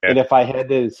 Yeah. And if I had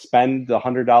to spend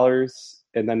 $100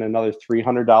 and then another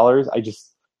 $300,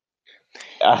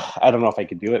 I don't know if I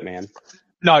could do it, man.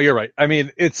 No, you're right. I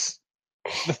mean,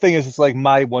 the thing is, it's like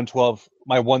my 112,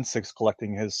 my 1/6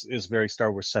 collecting is very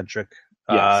Star Wars centric,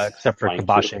 yes, except for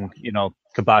kiboshing,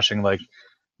 kiboshing like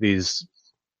these,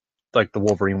 like the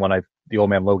Wolverine one, the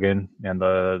Old Man Logan and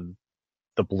the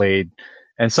Blade,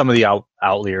 and some of the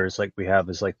outliers like we have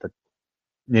is like the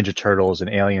Ninja Turtles and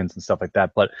Aliens and stuff like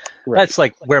that. But that's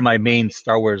like where my main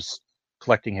Star Wars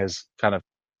collecting has kind of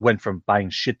went from buying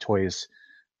shit toys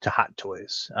to Hot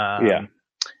Toys. Yeah.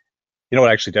 You know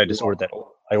what? Actually, I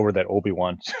ordered that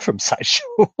Obi-Wan from Sideshow.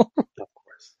 Of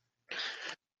course.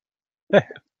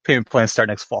 Payment plans start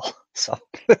next fall. So.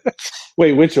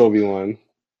 Wait, which Obi-Wan?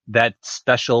 That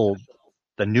special,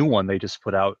 the new one they just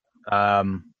put out.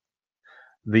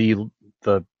 The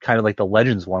kind of like the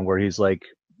Legends one where he's like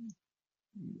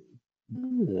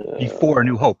before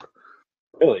New Hope.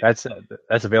 Really? That's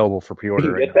available for pre-order.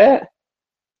 You right get now. that?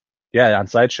 Yeah, on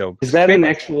Sideshow. Is that an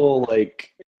actual like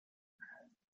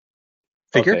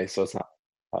figure? Okay, so it's not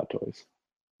Hot Toys.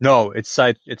 No, it's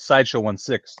Sideshow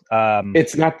 1/6.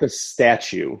 It's not the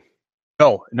statue.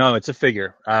 No, it's a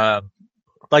figure.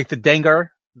 Like the Dengar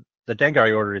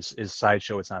I ordered is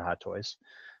Sideshow. It's not Hot Toys.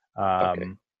 Okay.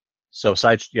 So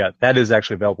that is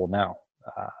actually available now.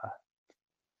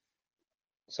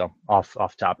 So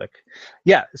off topic.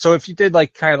 Yeah. So if you did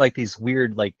like kind of like these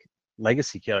weird like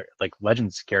legacy like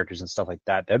Legends characters and stuff like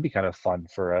that, that'd be kind of fun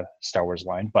for a Star Wars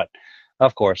line. But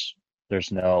of course,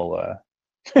 there's no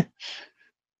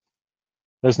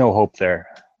there's no hope there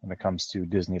when it comes to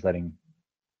Disney letting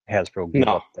Hasbro give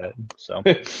up that. So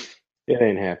it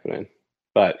ain't happening.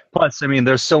 But plus, I mean,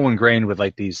 they're so ingrained with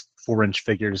like these 4-inch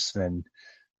figures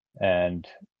and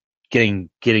getting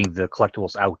the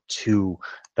collectibles out to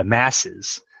the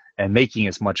masses and making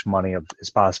as much money as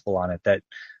possible on it, that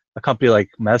a company like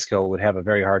Mezco would have a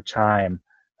very hard time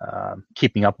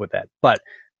keeping up with that. But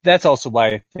that's also why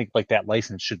I think like that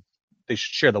license should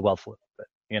share the wealth with it.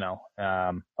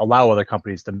 Allow other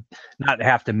companies to not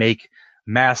have to make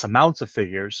mass amounts of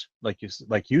figures like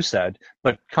you said,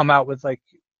 but come out with like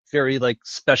very like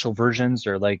special versions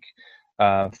or like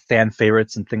fan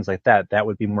favorites and things like that. That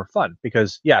would be more fun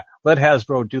because let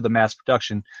Hasbro do the mass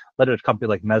production. Let a company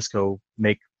like Mezco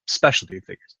make specialty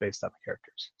figures based on the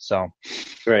characters. So,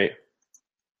 right,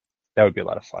 that would be a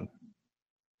lot of fun.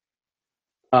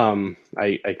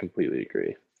 I completely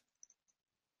agree.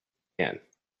 Man,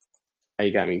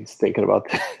 you got me thinking about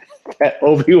that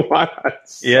Obi-Wan.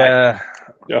 Yeah,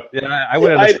 I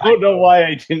would. I don't know why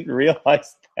I didn't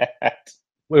realize that.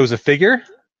 It was a figure?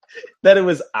 That it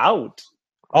was out.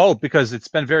 Oh, because it's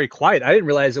been very quiet. I didn't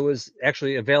realize it was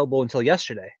actually available until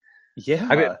yesterday.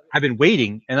 Yeah. I've been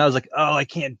waiting, and I was like, oh, I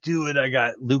can't do it. I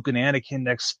got Luke and Anakin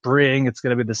next spring. It's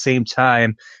going to be the same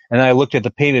time. And then I looked at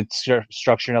the payment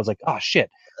structure, and I was like, oh,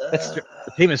 shit. That's the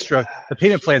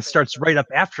payment plan starts right up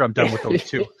after I'm done with those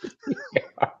two.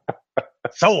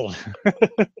 Sold.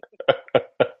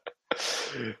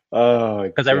 Oh,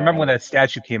 because I remember when that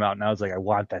statue came out, and I was like, I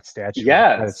want that statue.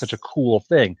 Yeah, it's such a cool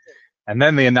thing. And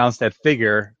then they announced that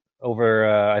figure over.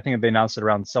 I think they announced it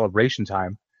around Celebration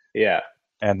time. Yeah,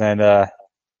 and then, God,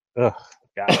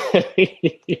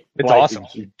 it's awesome.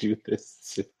 Did you do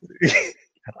this?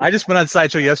 I just went on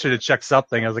Sideshow yesterday to check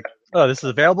something. I was like, oh, this is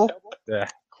available. Yeah,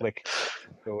 click.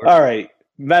 All right,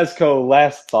 Mezco.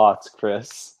 Last thoughts,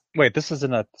 Chris. Wait, this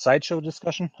isn't a Sideshow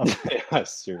discussion? Okay. Yeah,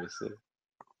 seriously.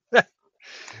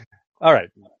 All right,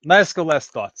 Mezco.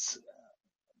 Last thoughts.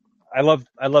 I love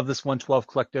this 112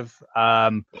 collective. I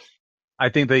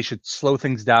think they should slow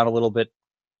things down a little bit.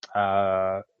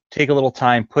 Take a little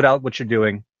time. Put out what you're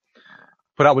doing.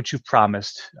 Put out what you've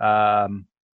promised. You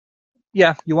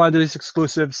want to do these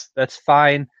exclusives? That's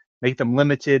fine. Make them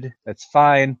limited. That's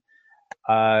fine.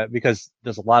 Because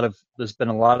there's been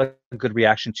a lot of good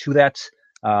reaction to that.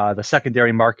 The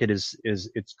secondary market is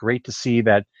it's great to see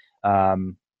that.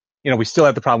 We still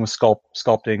have the problem with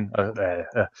scalping.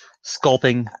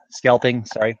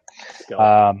 Sorry.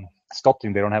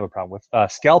 Sculpting, they don't have a problem with.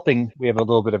 Scalping, we have a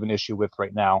little bit of an issue with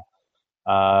right now.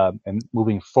 And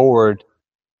moving forward,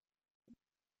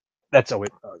 that's always,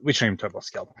 we shouldn't even talk about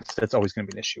scalping. That's always going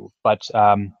to be an issue. But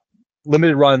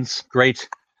limited runs, great.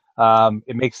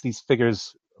 It makes these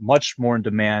figures much more in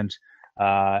demand,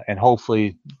 and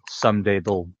hopefully someday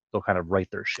they'll kind of right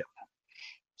their ship.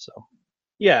 So.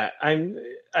 Yeah,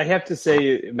 I have to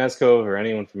say, Mezco, or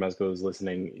anyone from Mezco who's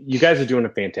listening, you guys are doing a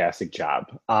fantastic job.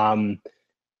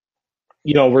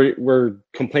 We're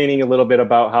complaining a little bit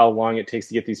about how long it takes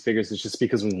to get these figures. It's just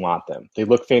because we want them. They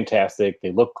look fantastic.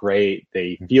 They look great.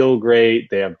 They feel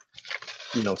great. They have,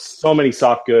 so many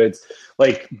soft goods.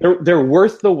 Like they're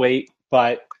worth the wait,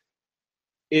 but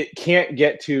it can't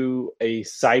get to a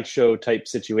sideshow type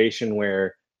situation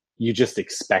where you just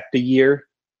expect a year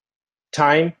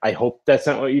time. I hope that's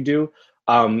not what you do.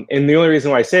 And the only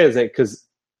reason why I say it is that because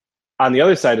on the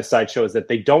other side of sideshow is that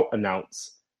they don't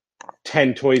announce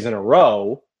 10 toys in a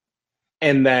row,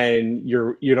 and then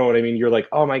you know what I mean? You're like,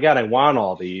 oh my God, I want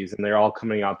all these, and they're all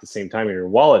coming out at the same time, and your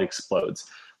wallet explodes.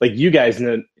 Like, you guys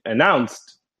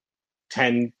announced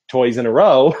 10 toys in a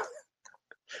row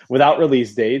without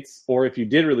release dates, or if you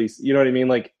did release, you know what I mean?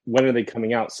 Like, when are they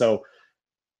coming out? So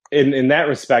in that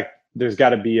respect, there's got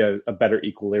to be a better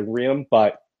equilibrium.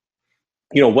 But,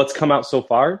 what's come out so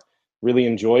far, really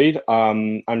enjoyed.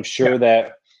 I'm sure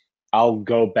that I'll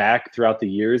go back throughout the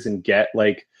years and get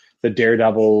like the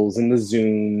Daredevils and the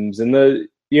Zooms and the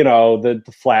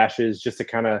Flashes, just to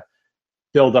kind of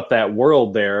build up that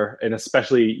world there. And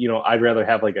especially, I'd rather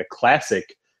have like a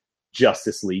classic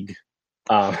Justice League,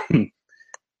 in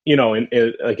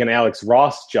like an Alex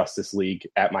Ross Justice League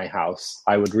at my house.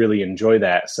 I would really enjoy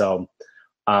that. So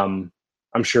I'm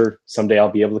sure someday I'll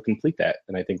be able to complete that.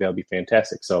 And I think that'll be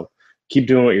fantastic. So keep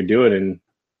doing what you're doing, and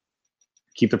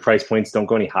keep the price points. Don't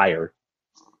go any higher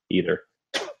either.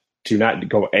 Do not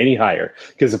go any higher,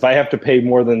 because if I have to pay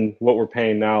more than what we're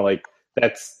paying now, like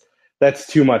that's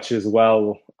too much as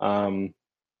well.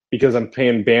 Because I'm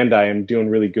paying Bandai, I'm doing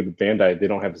really good with Bandai. They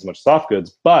don't have as much soft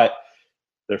goods, but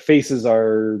their faces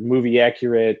are movie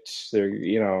accurate. They're,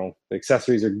 the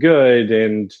accessories are good,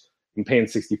 and I'm paying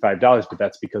 $65, but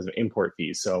that's because of import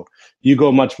fees. So you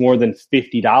go much more than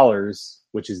 $50,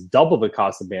 which is double the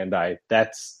cost of Bandai.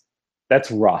 That's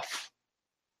rough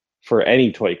for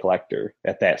any toy collector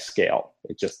at that scale.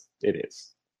 It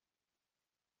is.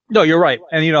 No, you're right.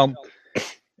 And,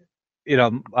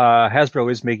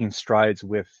 Hasbro is making strides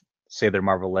with, say, their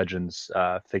Marvel Legends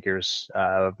figures.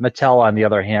 Mattel, on the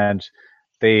other hand,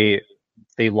 they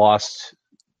lost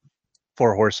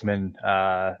Four Horsemen,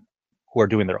 who are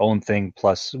doing their own thing,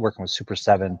 plus working with Super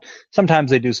 7.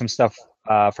 Sometimes they do some stuff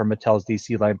for Mattel's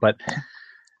DC line, but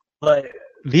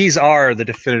these are the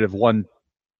definitive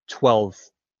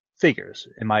 1/12 figures,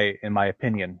 in my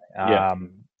opinion. Yeah.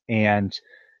 And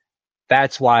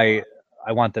that's why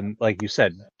I want them, like you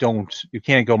said, you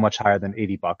can't go much higher than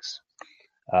 $80,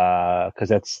 because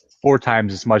that's 4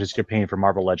 times as much as you're paying for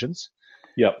Marvel Legends.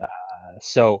 Yep.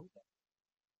 So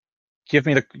you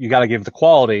got to give the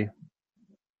quality,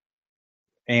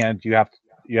 and you have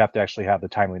to actually have the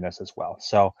timeliness as well.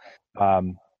 So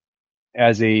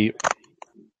as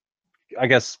I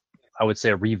guess I would say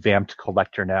a revamped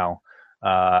collector now,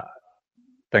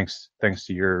 thanks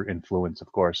to your influence,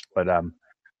 of course. But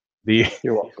You're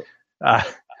welcome.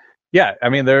 Yeah, I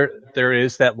mean, there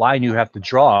is that line you have to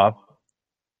draw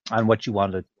on what you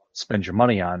want to spend your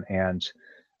money on, and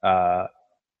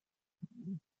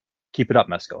keep it up,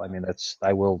 Mezco. I mean,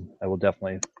 I will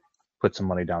definitely put some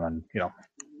money down on,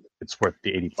 it's worth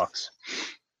the $80. That's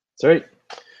right.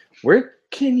 Where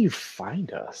can you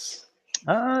find us?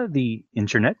 The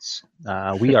internets.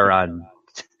 We are on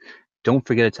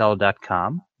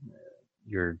don'tforgetatell.com,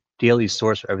 your daily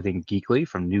source for everything geekly,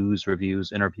 from news,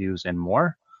 reviews, interviews, and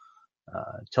more.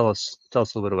 Tell us a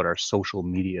little bit about our social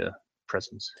media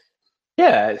presence.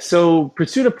 Yeah, so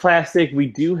Pursuit of Plastic, we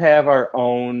do have our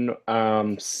own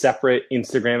separate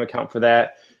Instagram account for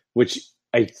that, which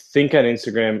I think on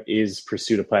Instagram is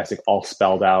Pursuit of Plastic, all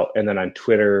spelled out. And then on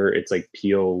Twitter, it's like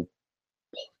PO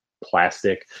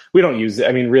Plastic. We don't use it.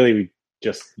 I mean, really, we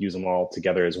just use them all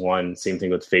together as one. Same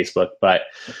thing with Facebook. But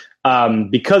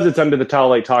because it's under the Towel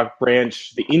Light Talk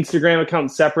branch, the Instagram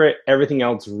account's separate. Everything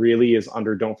else really is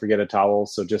under Don't Forget a Towel.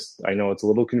 So I know it's a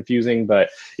little confusing, but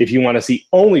if you want to see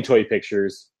only toy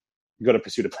pictures, go to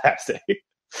Pursuit of Plastic.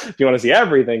 If you want to see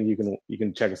everything, you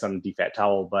can check us on DFAT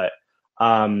Towel. But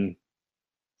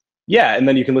yeah, and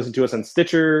then you can listen to us on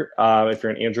Stitcher if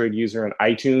you're an Android user, on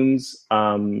iTunes.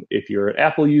 If you're an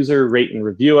Apple user, rate and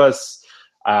review us.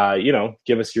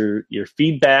 give us your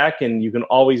feedback, and you can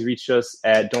always reach us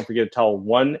at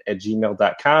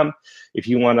don'tforgettotell1@gmail.com. If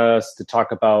you want us to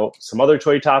talk about some other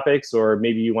toy topics, or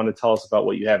maybe you want to tell us about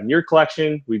what you have in your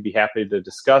collection, we'd be happy to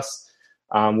discuss.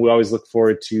 We always look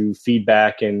forward to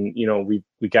feedback, and we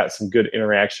got some good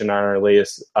interaction on our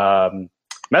latest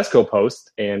Mezco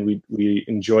post, and we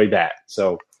enjoy that.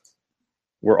 So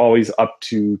we're always up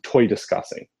to toy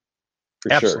discussing,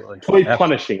 for Absolutely. sure. Toy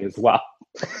punishing as well.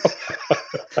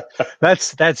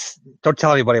 That's don't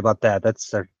tell anybody about that.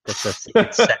 That's our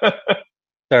secret set.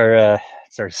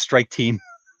 It's our strike team.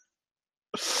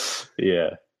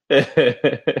 Yeah.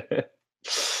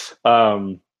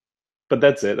 But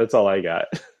that's it. That's all I got.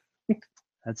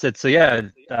 That's it. So yeah,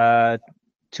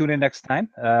 tune in next time.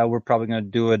 We're probably going to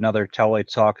do another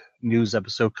Telluride Talk news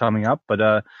episode coming up,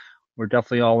 but we're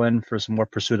definitely all in for some more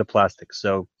Pursuit of Plastic.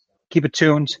 So keep it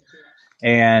tuned.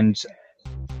 And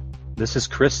this is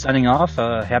Chris signing off.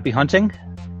 Happy hunting.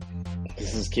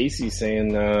 This is Casey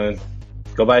saying,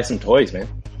 go buy some toys, man.